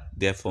 that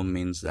therefore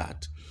means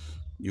that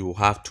you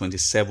have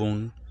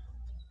 27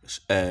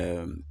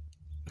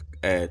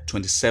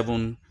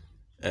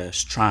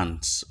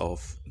 strands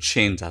of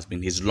chains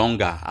his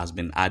longer has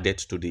been added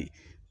to the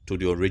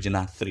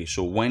original three.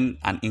 So when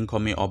an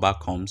incoming Oba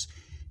comes,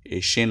 a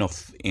chain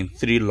in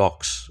 3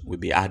 locks will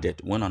be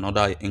added. When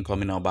another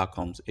incoming Oba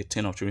comes, a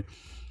 10 of 3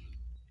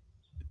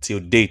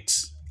 till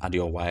date at the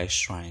Eware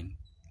shrine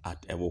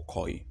at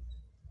Ewokoi.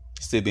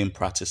 Still being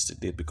practiced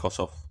today because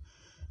of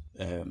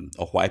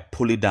Eware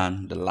pulling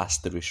down the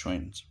last 3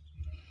 shrines.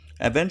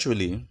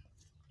 Eventually,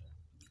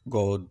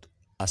 God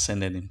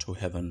ascended into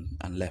heaven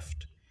and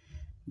left.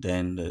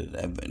 Then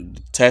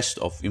the test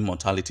of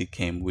immortality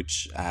came,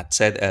 which I had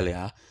said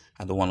earlier.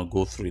 I don't want to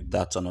go through it.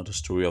 That's another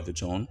story of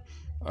its own.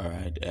 All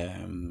right.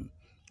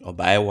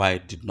 Oba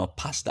Eware did not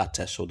pass that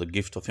test, so the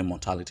gift of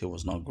immortality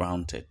was not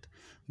granted.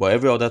 But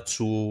every other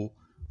 2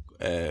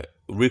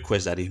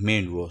 requests that he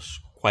made was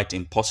quite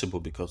impossible,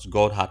 because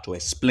God had to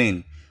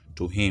explain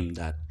to him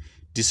that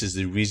this is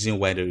the reason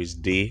why there is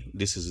day,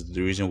 this is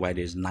the reason why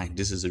there is night,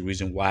 this is the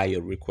reason why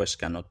your request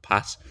cannot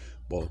pass,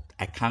 but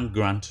I can't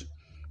grant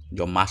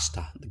your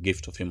master the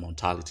gift of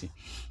immortality.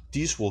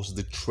 This was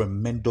the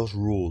tremendous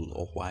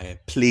role Eware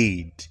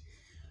played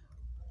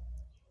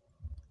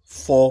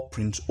for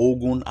Prince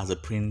Ogun as a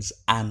prince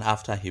and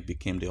after he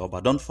became the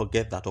Oba. Don't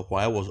forget that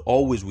Eware was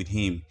always with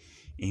him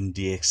in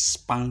the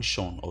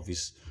expansion of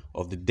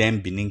the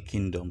then Benin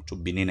Kingdom to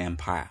Benin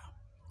Empire.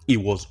 It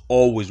was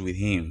always with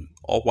him.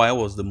 Ewuare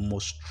was the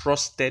most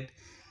trusted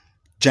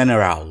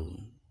general,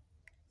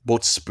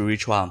 both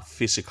spiritual and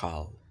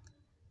physical,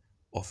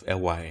 of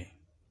Ewuare,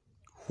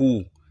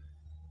 who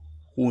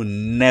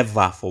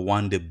never for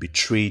one day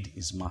betrayed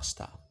his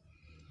master.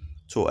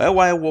 So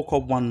Ewuare woke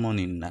up one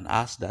morning and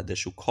asked that they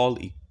should go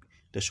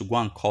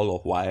and call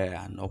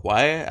Ewuare, and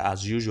Ewuare,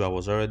 as usual,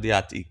 was already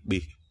at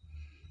Ikbe.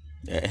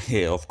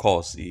 Of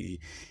course, he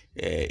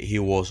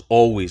was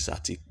always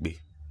at Ikbe.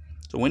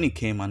 So when he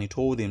came and he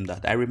told him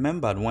that, I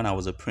remembered when I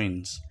was a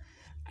prince,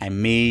 I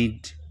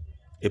made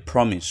a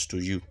promise to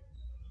you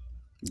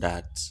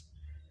that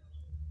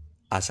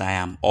as I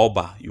am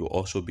Oba, you will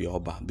also be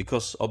Oba.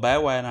 Because Oba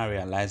Ewuare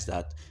realized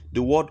that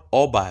the word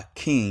Oba,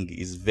 king,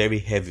 is very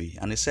heavy.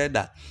 And he said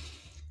that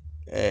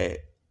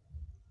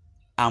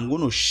I'm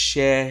going to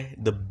share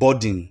the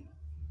burden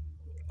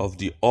of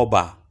the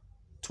Oba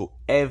to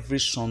every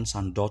sons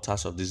and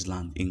daughters of this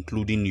land,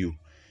 including you.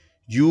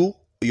 Your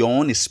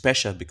own is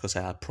special because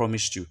I had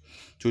promised you.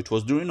 So it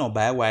was during Oba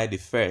Ewuare the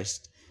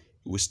first,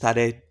 we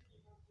started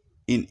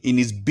in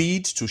his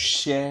bid to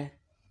share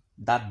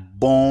that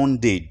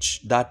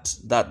bondage,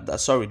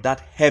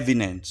 that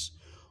heaviness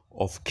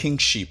of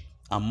kingship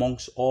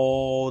amongst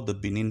all the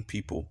Benin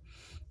people.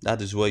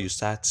 That is where you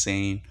start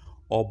saying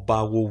Oba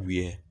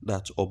Ewuare,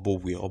 that's Oba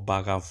Ewuare,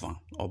 Oba Ravan,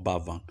 Oba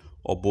Van,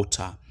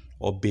 Obota,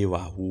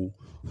 Obewahu,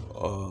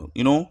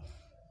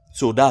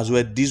 So that's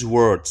where these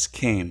words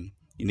came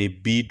in a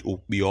bid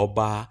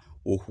Obioba,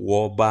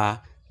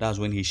 Ohuoba. That's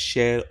when he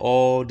shared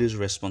all these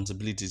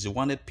responsibilities. He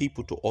wanted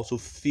people to also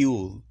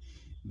feel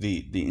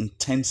the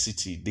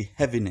intensity, the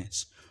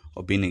heaviness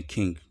of being a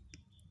king.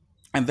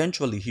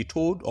 Eventually, he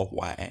told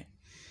Ewuare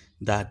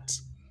that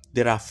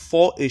there are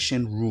 4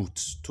 ancient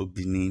routes to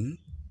Benin.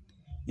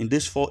 In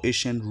these 4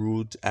 ancient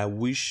routes, I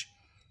wish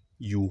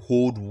you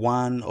hold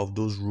one of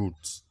those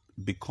routes,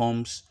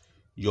 becomes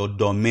your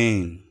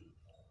domain.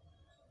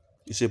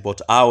 He said,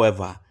 but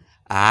however,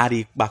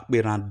 we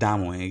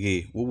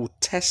will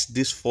test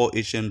this 4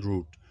 ancient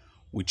routes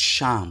with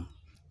charm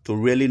to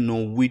really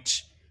know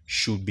which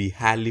should be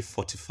highly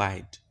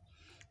fortified,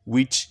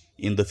 which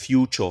in the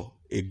future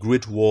a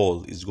great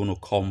wall is going to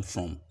come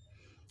from.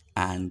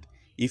 And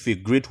if a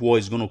great wall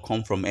is going to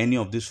come from any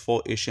of these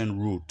 4 ancient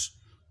routes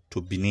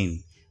to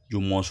Benin,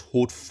 you must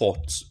hold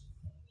fort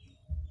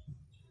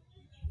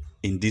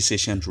in this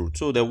ancient route.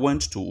 So they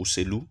went to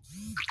Uselu.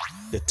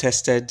 They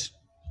tested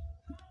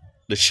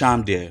the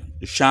charm there.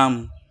 The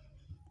charm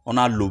on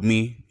our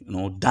Lomi,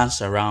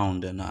 dance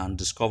around and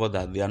discover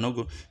that they are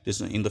not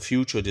in the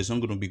future, there's not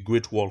going to be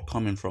great wall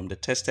coming from. They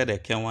tested the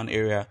Kenwan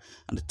area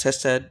and they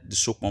tested the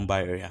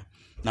Sokmomba area.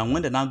 Now,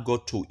 when they now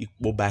got to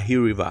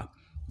Ikpobahi River,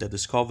 they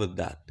discovered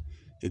that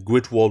a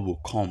great wall will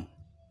come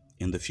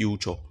in the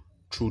future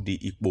through the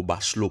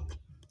Ikpoba slope.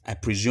 I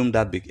presume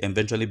that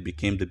eventually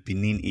became the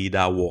Benin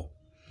Ida War.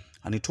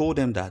 And he told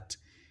them that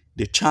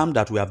the charm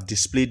that we have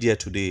displayed here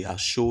today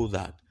has shown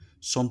that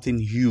something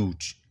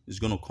huge is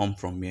going to come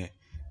from here.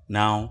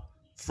 Now,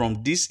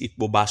 from this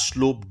Ikpoba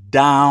slope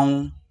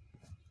down,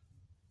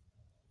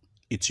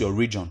 it's your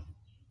region.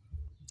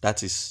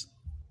 That is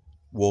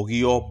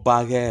Wogio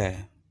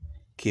Bage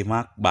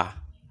Kemakba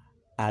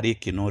Ari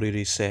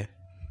Kinoriri se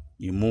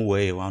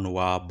Imuwe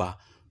Wanuaba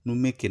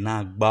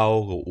Numekina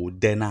Bao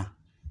Udena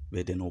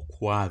Vedeno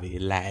Quave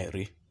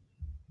Lairi.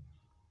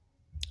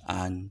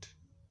 And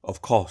of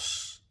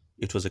course,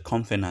 it was a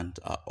covenant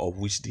of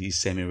which the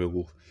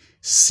Isemirego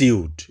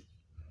sealed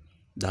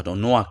that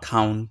on no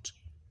account,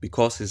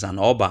 because he's an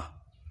Oba,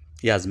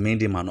 he has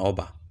made him an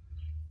Oba.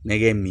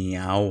 Nege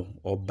miao,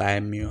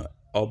 Oba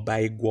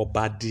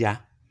Igwobadia.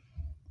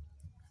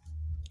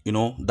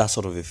 That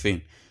sort of a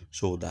thing.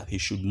 So that he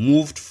should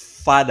move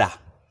further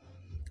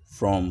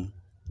from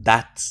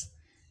that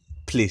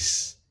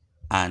place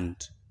and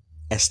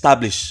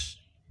establish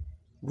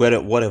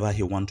whatever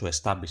he want to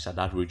establish at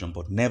that region,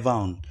 but never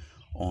on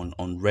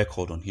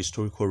record, on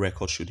historical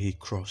record, should he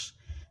cross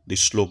the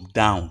slope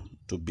down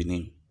to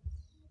Benin.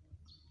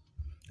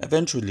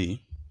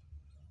 Eventually,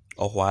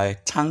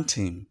 Ewuare thanked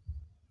him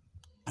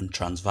and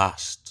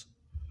transversed.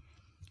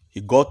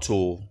 He got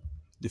to,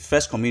 the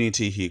first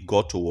community he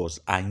got to was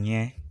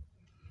Anye.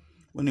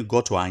 When he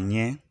got to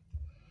Anye,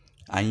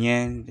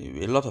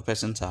 a lot of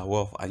persons are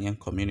aware of Anye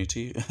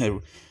community.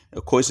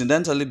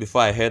 Coincidentally,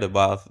 before I heard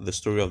about the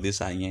story of this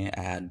Anye,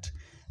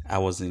 I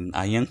was in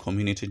Anye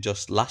community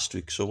just last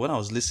week. So when I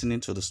was listening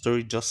to the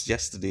story just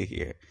yesterday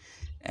here,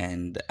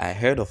 and I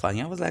heard of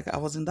Anye, I was like, I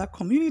was in that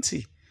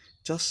community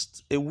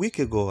just a week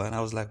ago, and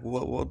I was like,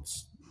 what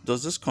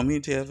does this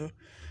community ever?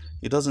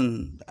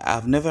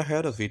 I've never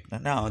heard of it.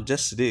 Now,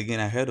 just today again,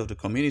 I heard of the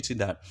community,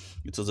 that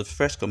it was the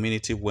first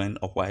community when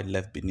Ewuare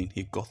left Benin.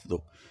 He got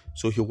though.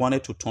 So he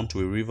wanted to turn to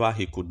a river,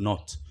 he could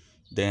not.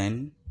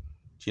 Then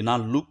he now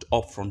looked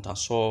up front and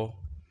saw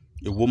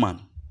a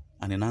woman,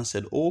 and then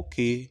said,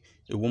 okay,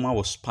 a woman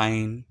was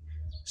spying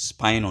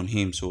on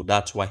him, so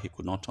that's why he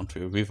could not turn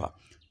to a river.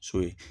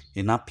 So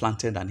he now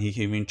planted an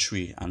healing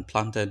tree and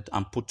planted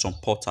and put some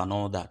pots and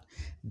all that.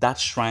 That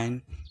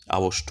shrine, I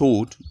was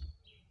told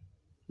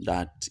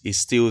that is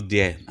still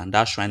there, and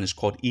that shrine is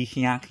called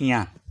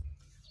Ihiahian.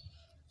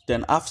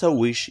 Then after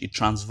which it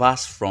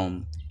transversed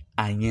from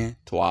Anye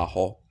to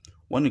Aho.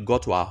 When it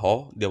got to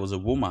Aho, there was a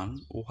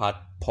woman who had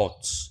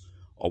pots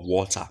of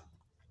water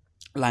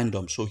lined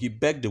up. So he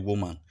begged the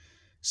woman,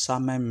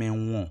 Sama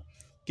menwo,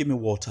 give me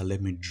water,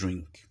 let me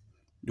drink.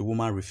 The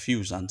woman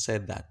refused and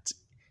said that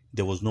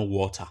there was no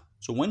water.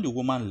 So when the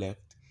woman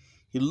left,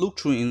 he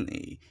looked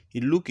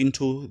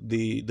into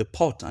the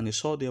pot and he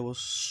saw there was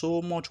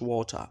so much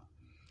water.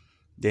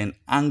 Then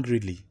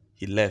angrily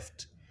he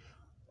left.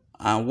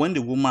 And when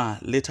the woman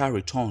later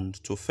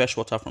returned to fetch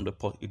water from the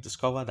pot, he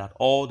discovered that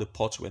all the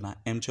pots were now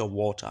empty of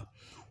water.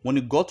 When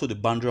he got to the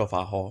boundary of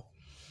Aho,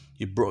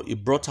 he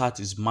brought out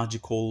his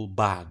magical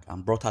bag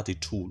and brought out a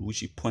tool which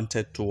he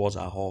pointed towards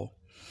Aho.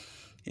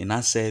 And now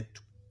said,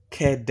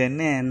 I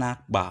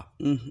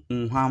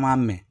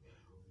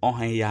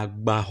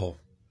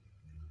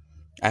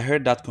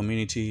heard that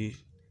community,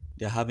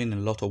 they're having a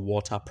lot of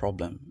water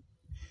problem.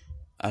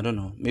 I don't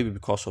know, maybe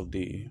because of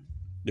the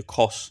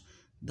curse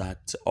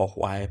that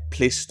Ewuare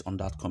placed on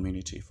that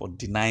community for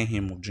denying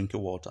him of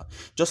drinking water.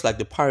 Just like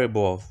the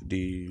parable of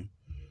the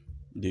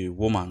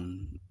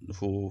woman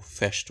who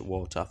fetched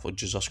water for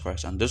Jesus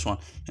Christ. And this one,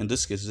 in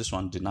this case, this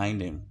one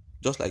denying him.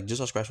 Just like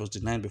Jesus Christ was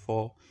denied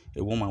before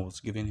a woman was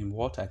giving him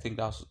water. I think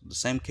that's the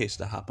same case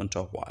that happened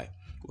to Ewuare.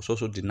 He was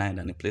also denied,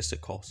 and he placed a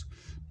curse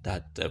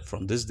that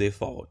from this day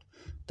forward,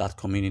 that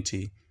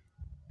community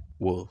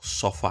will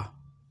suffer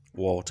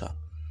water.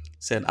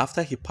 Said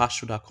after he passed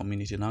through that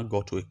community, now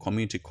got to a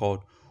community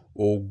called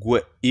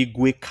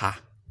Igweka.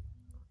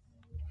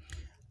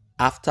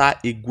 After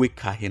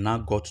Igweka, he now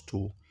got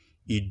to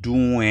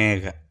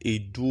Iduenha.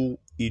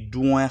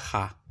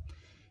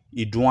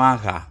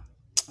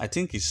 I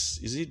think is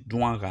it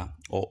Duanga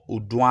or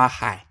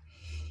Uduahai?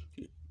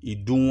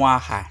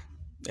 Iduahai.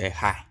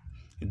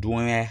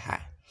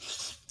 Iduahai.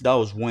 That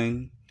was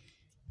when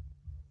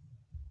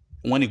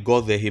he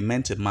got there, he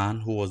met a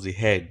man who was the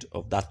head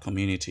of that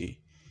community.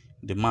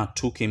 The man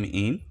took him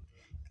in,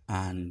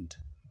 and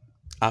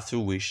after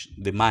which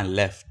the man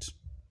left.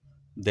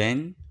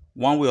 Then,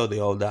 one way or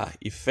the other,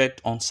 he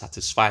felt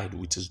unsatisfied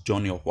with his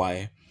journey of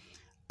Ewuare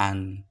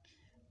and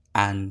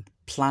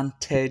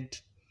planted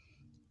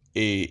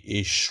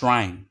a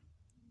shrine.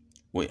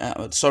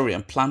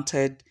 And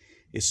planted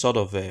a sort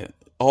of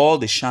all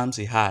the shams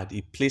he had.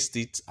 He placed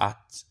it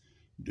at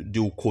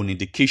the Ukoni,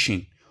 the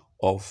kitchen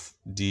of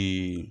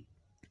the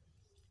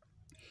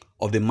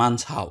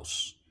man's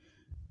house.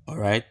 All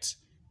right,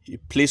 he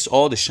placed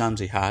all the shams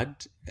he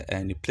had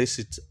and he placed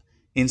it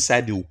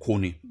inside the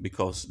Ukoni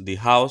because the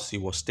house he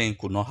was staying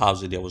could not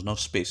house it. There was no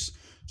space.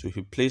 So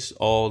he placed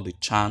all the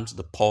charms,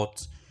 the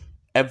pots,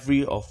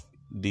 every of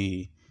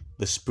the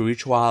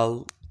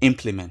spiritual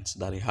implements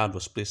that he had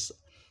was placed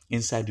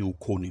inside the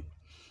Ukoni.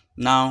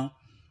 Now,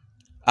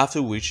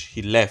 after which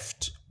he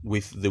left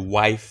with the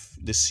wife,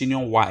 the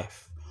senior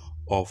wife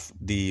of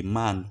the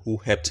man who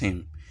helped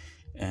him.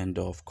 And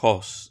of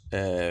course,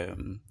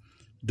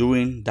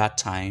 during that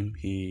time,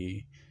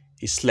 he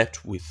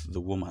slept with the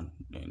woman.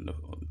 And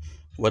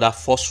whether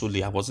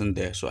forcefully, I wasn't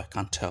there, so I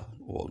can't tell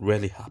what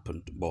really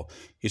happened. But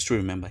history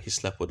remember he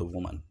slept with a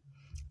woman.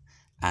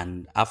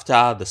 And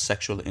after the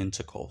sexual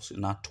intercourse, he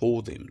now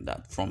told him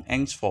that from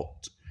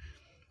henceforth,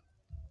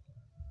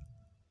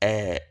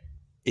 that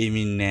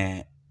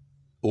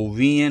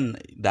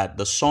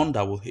the son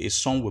his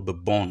son will be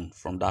born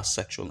from that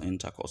sexual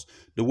intercourse.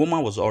 The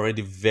woman was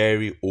already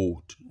very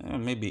old,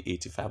 maybe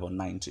 85 or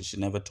 90. She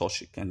never thought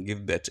she can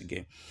give birth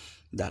again.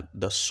 That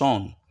the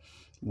son,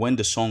 when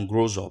the son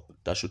grows up,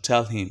 that should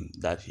tell him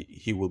that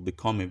he will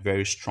become a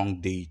very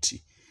strong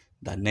deity.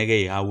 That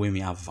nege yawe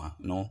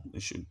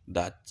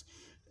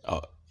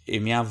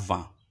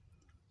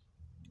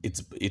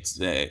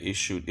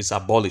it's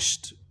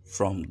abolished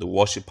from the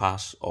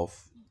worshippers of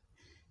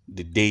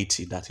the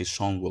deity that his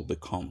son will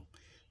become.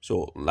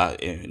 So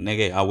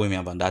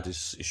that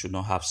is, it should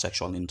not have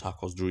sexual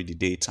intercourse during the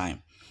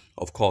daytime.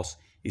 Of course,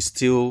 it's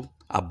still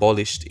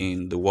abolished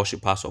in the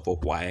worshippers of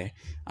Ewuare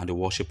and the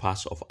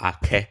worshippers of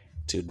Ake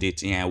till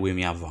date.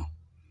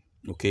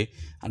 Okay,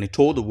 and he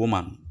told the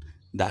woman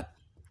that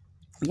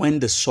when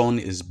the son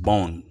is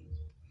born,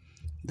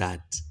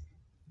 that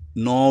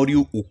Nori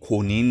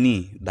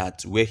Ukonini,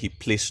 that where he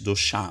placed those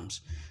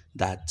shams,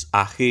 that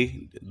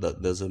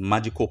there's a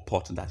magical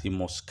pot that he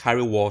must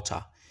carry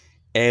water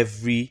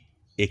every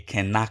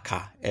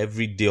Ekenaka,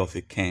 every day of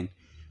Eken,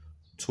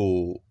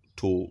 to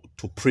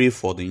pray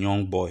for the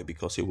young boy,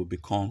 because he will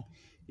become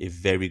a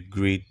very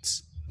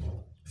great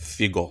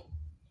figure.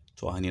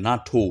 So, and he now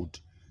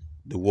told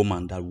the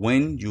woman that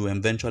when you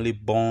eventually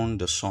born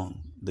the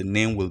son, the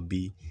name will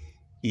be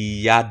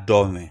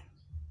Iyadome.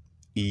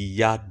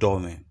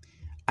 Iyadome.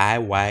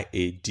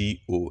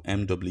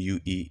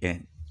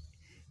 Iyadomwen.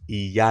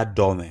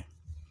 Iyadome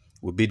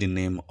will be the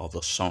name of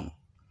the son.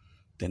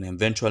 Then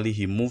eventually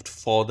he moved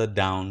further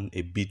down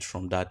a bit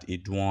from that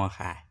Iduan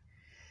High,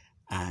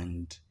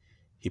 and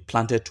he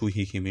planted 2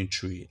 hikimi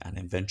tree and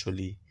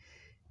eventually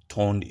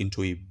turned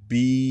into a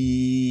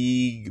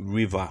big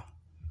river,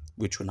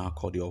 which we now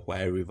call the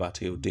Ewuare River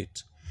till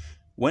date.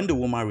 When the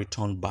woman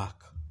returned back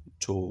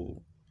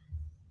to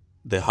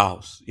the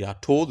house, he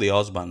had told the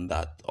husband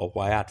that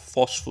Ewuare had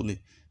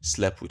forcefully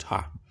slept with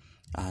her.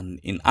 And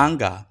in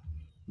anger,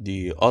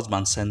 the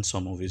husband sent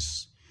some of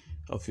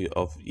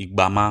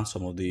Igbama,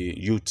 some of the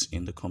youth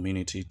in the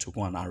community, to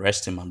go and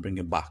arrest him and bring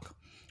him back.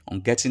 On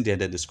getting there,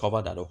 they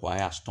discovered that Ewuare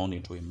has turned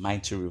into a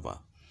mighty river.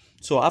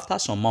 So after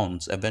some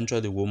months,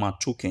 eventually the woman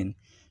took in,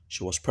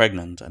 she was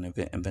pregnant and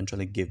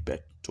eventually gave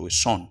birth to a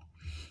son.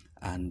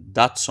 And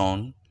that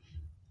son,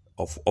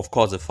 of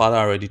course, the father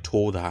already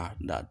told her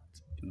that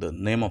the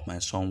name of my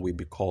son will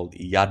be called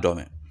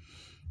Iyadome.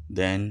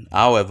 Then,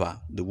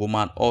 however, the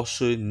woman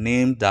also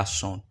named that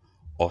son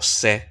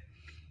Ose.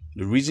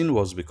 The reason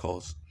was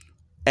because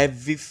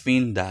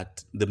everything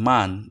that the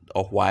man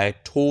of Ewuare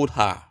told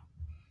her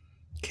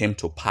came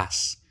to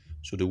pass.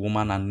 So the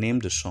woman had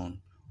named the son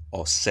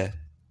Ose.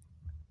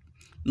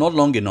 Not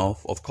long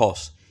enough, of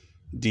course,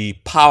 the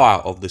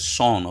power of the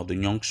son, of the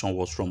young son,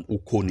 was from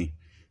Ukoni,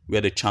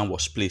 where the charm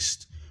was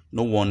placed.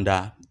 No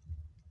wonder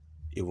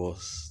it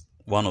was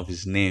one of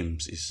his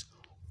names is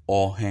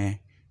Ohen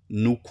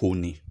N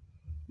Ukoni,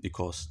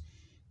 because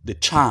the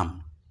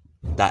charm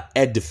that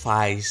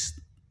edifies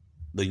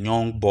the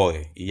young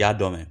boy,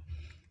 Iyadome,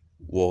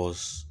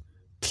 was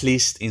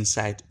placed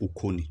inside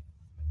Ukoni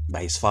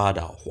by his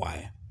father,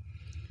 Ewuare.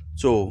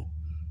 So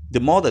the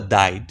mother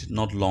died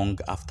not long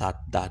after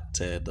that.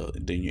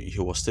 He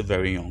was still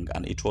very young,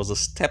 and it was a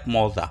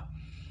stepmother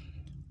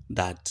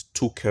that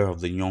took care of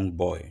the young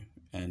boy.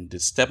 And the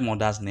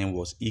stepmother's name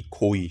was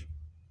Ikoyi.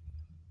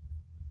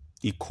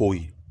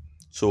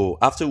 So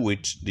after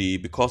which,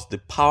 because the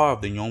power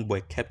of the young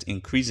boy kept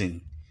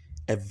increasing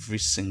every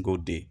single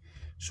day.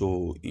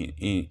 So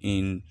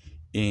in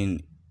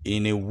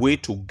a way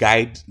to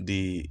guide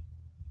the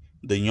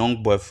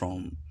young boy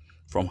from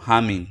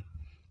harming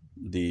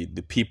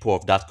the people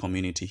of that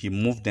community, he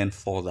moved them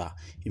further.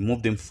 He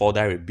moved them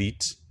further a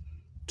bit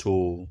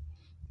to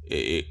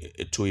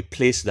a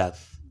place that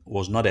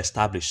was not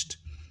established,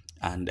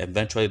 and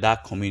eventually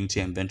that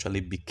community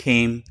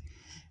became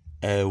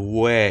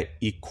where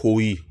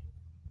Ikoyi.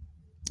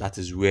 That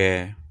is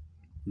where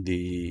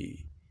the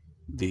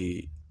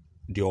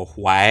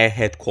Ewuare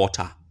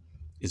headquarters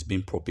is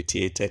being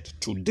propitiated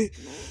today.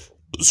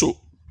 So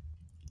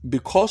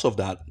because of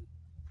that,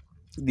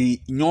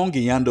 the young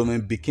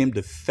Iyadome became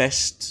the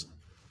first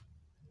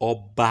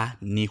Oba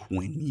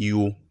Ewuare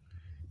Neyedo,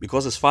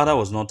 because his father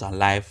was not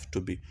alive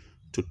to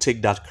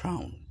take that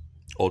crown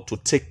or to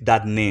take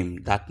that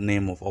name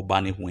of Oba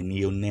Ewuare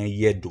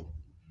Neyedo.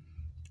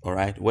 All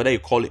right, whether you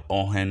call it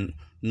Ohen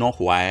N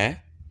Ukoni,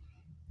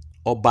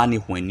 Oba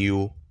Ewuare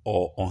Neyedo,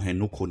 or Ohen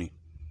N Ukoni,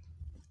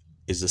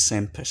 is the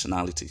same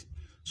personality.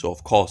 So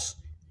of course,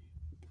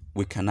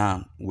 we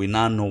now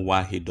know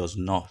why he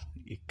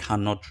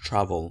cannot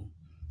travel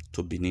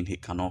to Benin. He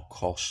cannot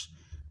cross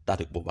that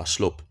Igboba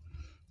slope.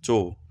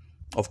 So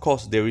of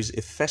course, there is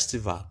a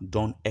festival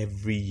done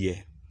every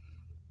year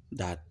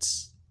that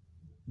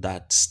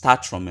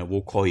starts from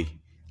Ewokoi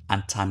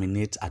and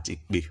terminates at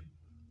Ikpe,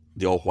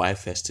 the Ewuare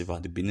festival.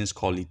 The Benin's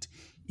call it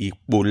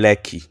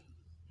Ikboleki.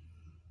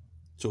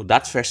 So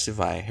that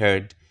festival, I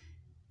heard,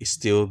 is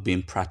still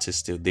being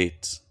practiced till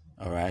date.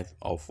 All right,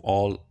 of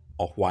all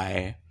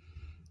Ewuare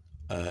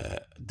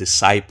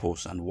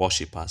disciples and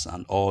worshippers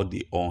and all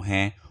the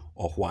Ohen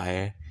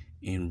Ewuare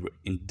in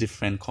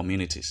different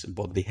communities.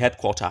 But the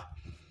headquarters,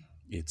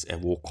 it's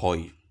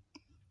Ewokoi,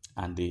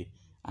 and the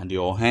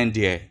Ohen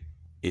there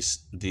is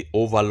the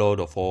overlord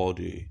of all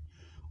the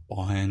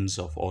Ohens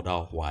of other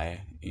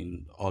Ewuare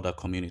in other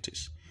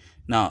communities.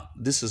 Now,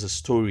 this is a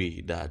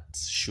story that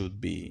should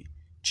be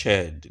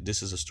shared.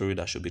 This is a story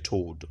that should be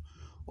told.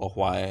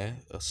 Ewuare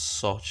is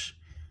such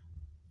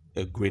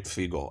a great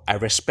figure. I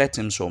respect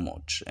him so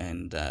much,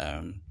 and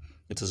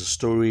it is a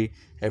story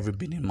every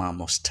Benin man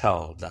must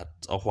tell, that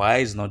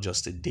Ewuare is not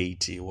just a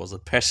deity. He was a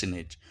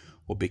personage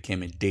who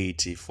became a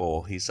deity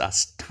for his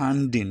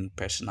outstanding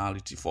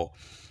personality, for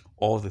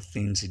all the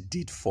things he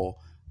did for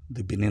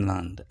the Benin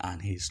land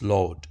and his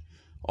lord,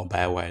 Oba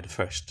Ewuare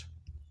I.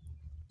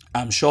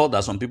 I'm sure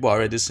that some people are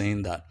already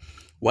saying that,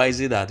 why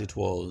is it that it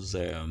was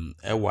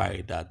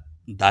Ewuare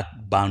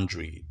that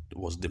boundary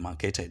was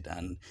demarcated,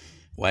 and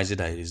why is it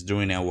that it is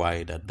during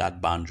Ewuare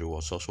that boundary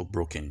was also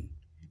broken?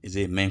 Is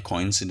it a main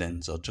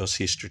coincidence or just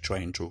history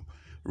trying to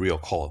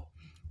reoccur?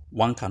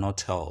 One cannot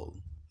tell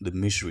the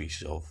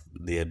mysteries of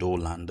the Edo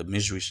land, the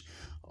mysteries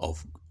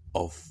of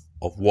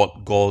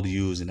what God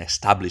used in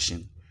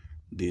establishing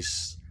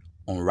this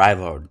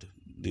unrivaled,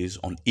 this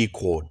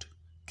unequaled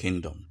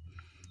kingdom.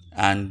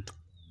 And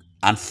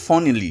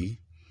funnily,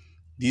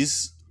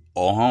 this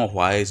Ohen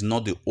Ewuare is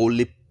not the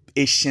only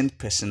ancient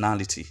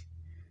personality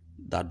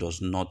that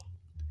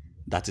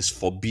is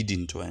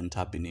forbidden to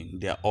enter Benin.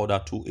 There are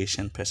other 2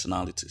 ancient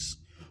personalities.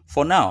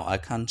 For now, I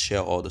can't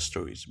share all the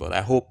stories, but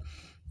I hope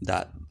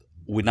that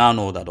we now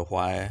know that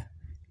Ewuare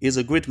He's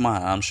a great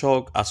man. I'm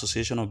sure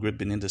Association of Great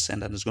Benin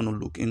Descendants is going to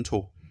look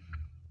into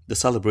the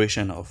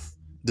celebration of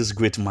this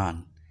great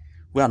man.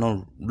 We are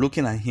not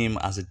looking at him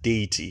as a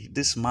deity.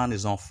 This man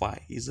is on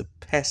fire. He's a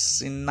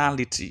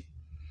personality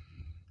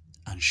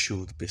and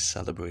should be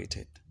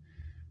celebrated.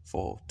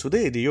 For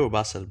today, the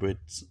Yoruba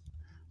celebrates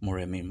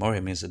Moremi.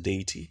 Moremi is a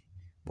deity.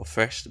 But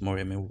first,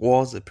 Moremi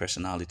was a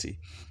personality.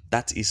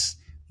 That is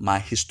my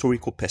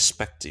historical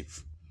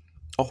perspective.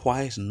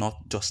 Owa is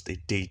not just a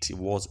deity,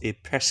 was a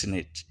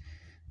personage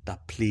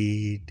that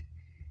played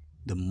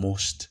the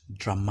most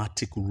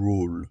dramatic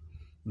role,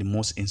 the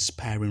most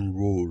inspiring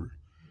role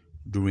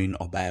during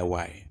Oba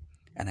Ewuare.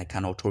 And I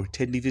can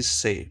authoritatively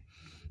say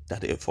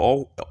that if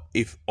Oba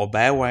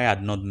Ewuare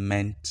had not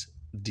met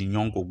the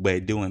young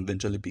Ogbe, who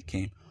eventually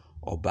became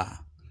Oba,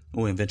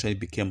 who eventually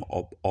became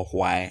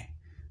Ewuare,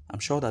 I'm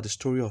sure that the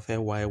story of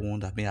Ewuare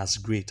won't have been as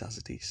great as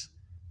it is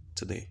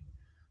today.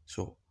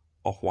 So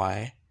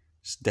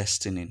Ewuare's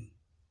destiny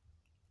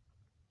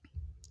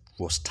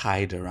was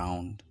tied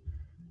around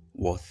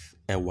what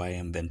Ewuare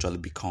eventually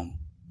become.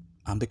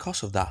 And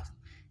because of that,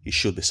 he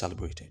should be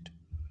celebrated.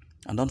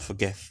 And don't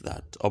forget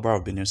that Oba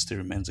of Benin still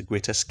remains the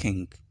greatest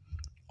king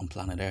on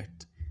planet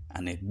Earth.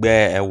 And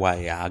Egbe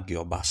Ewuare Agi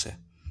Obase.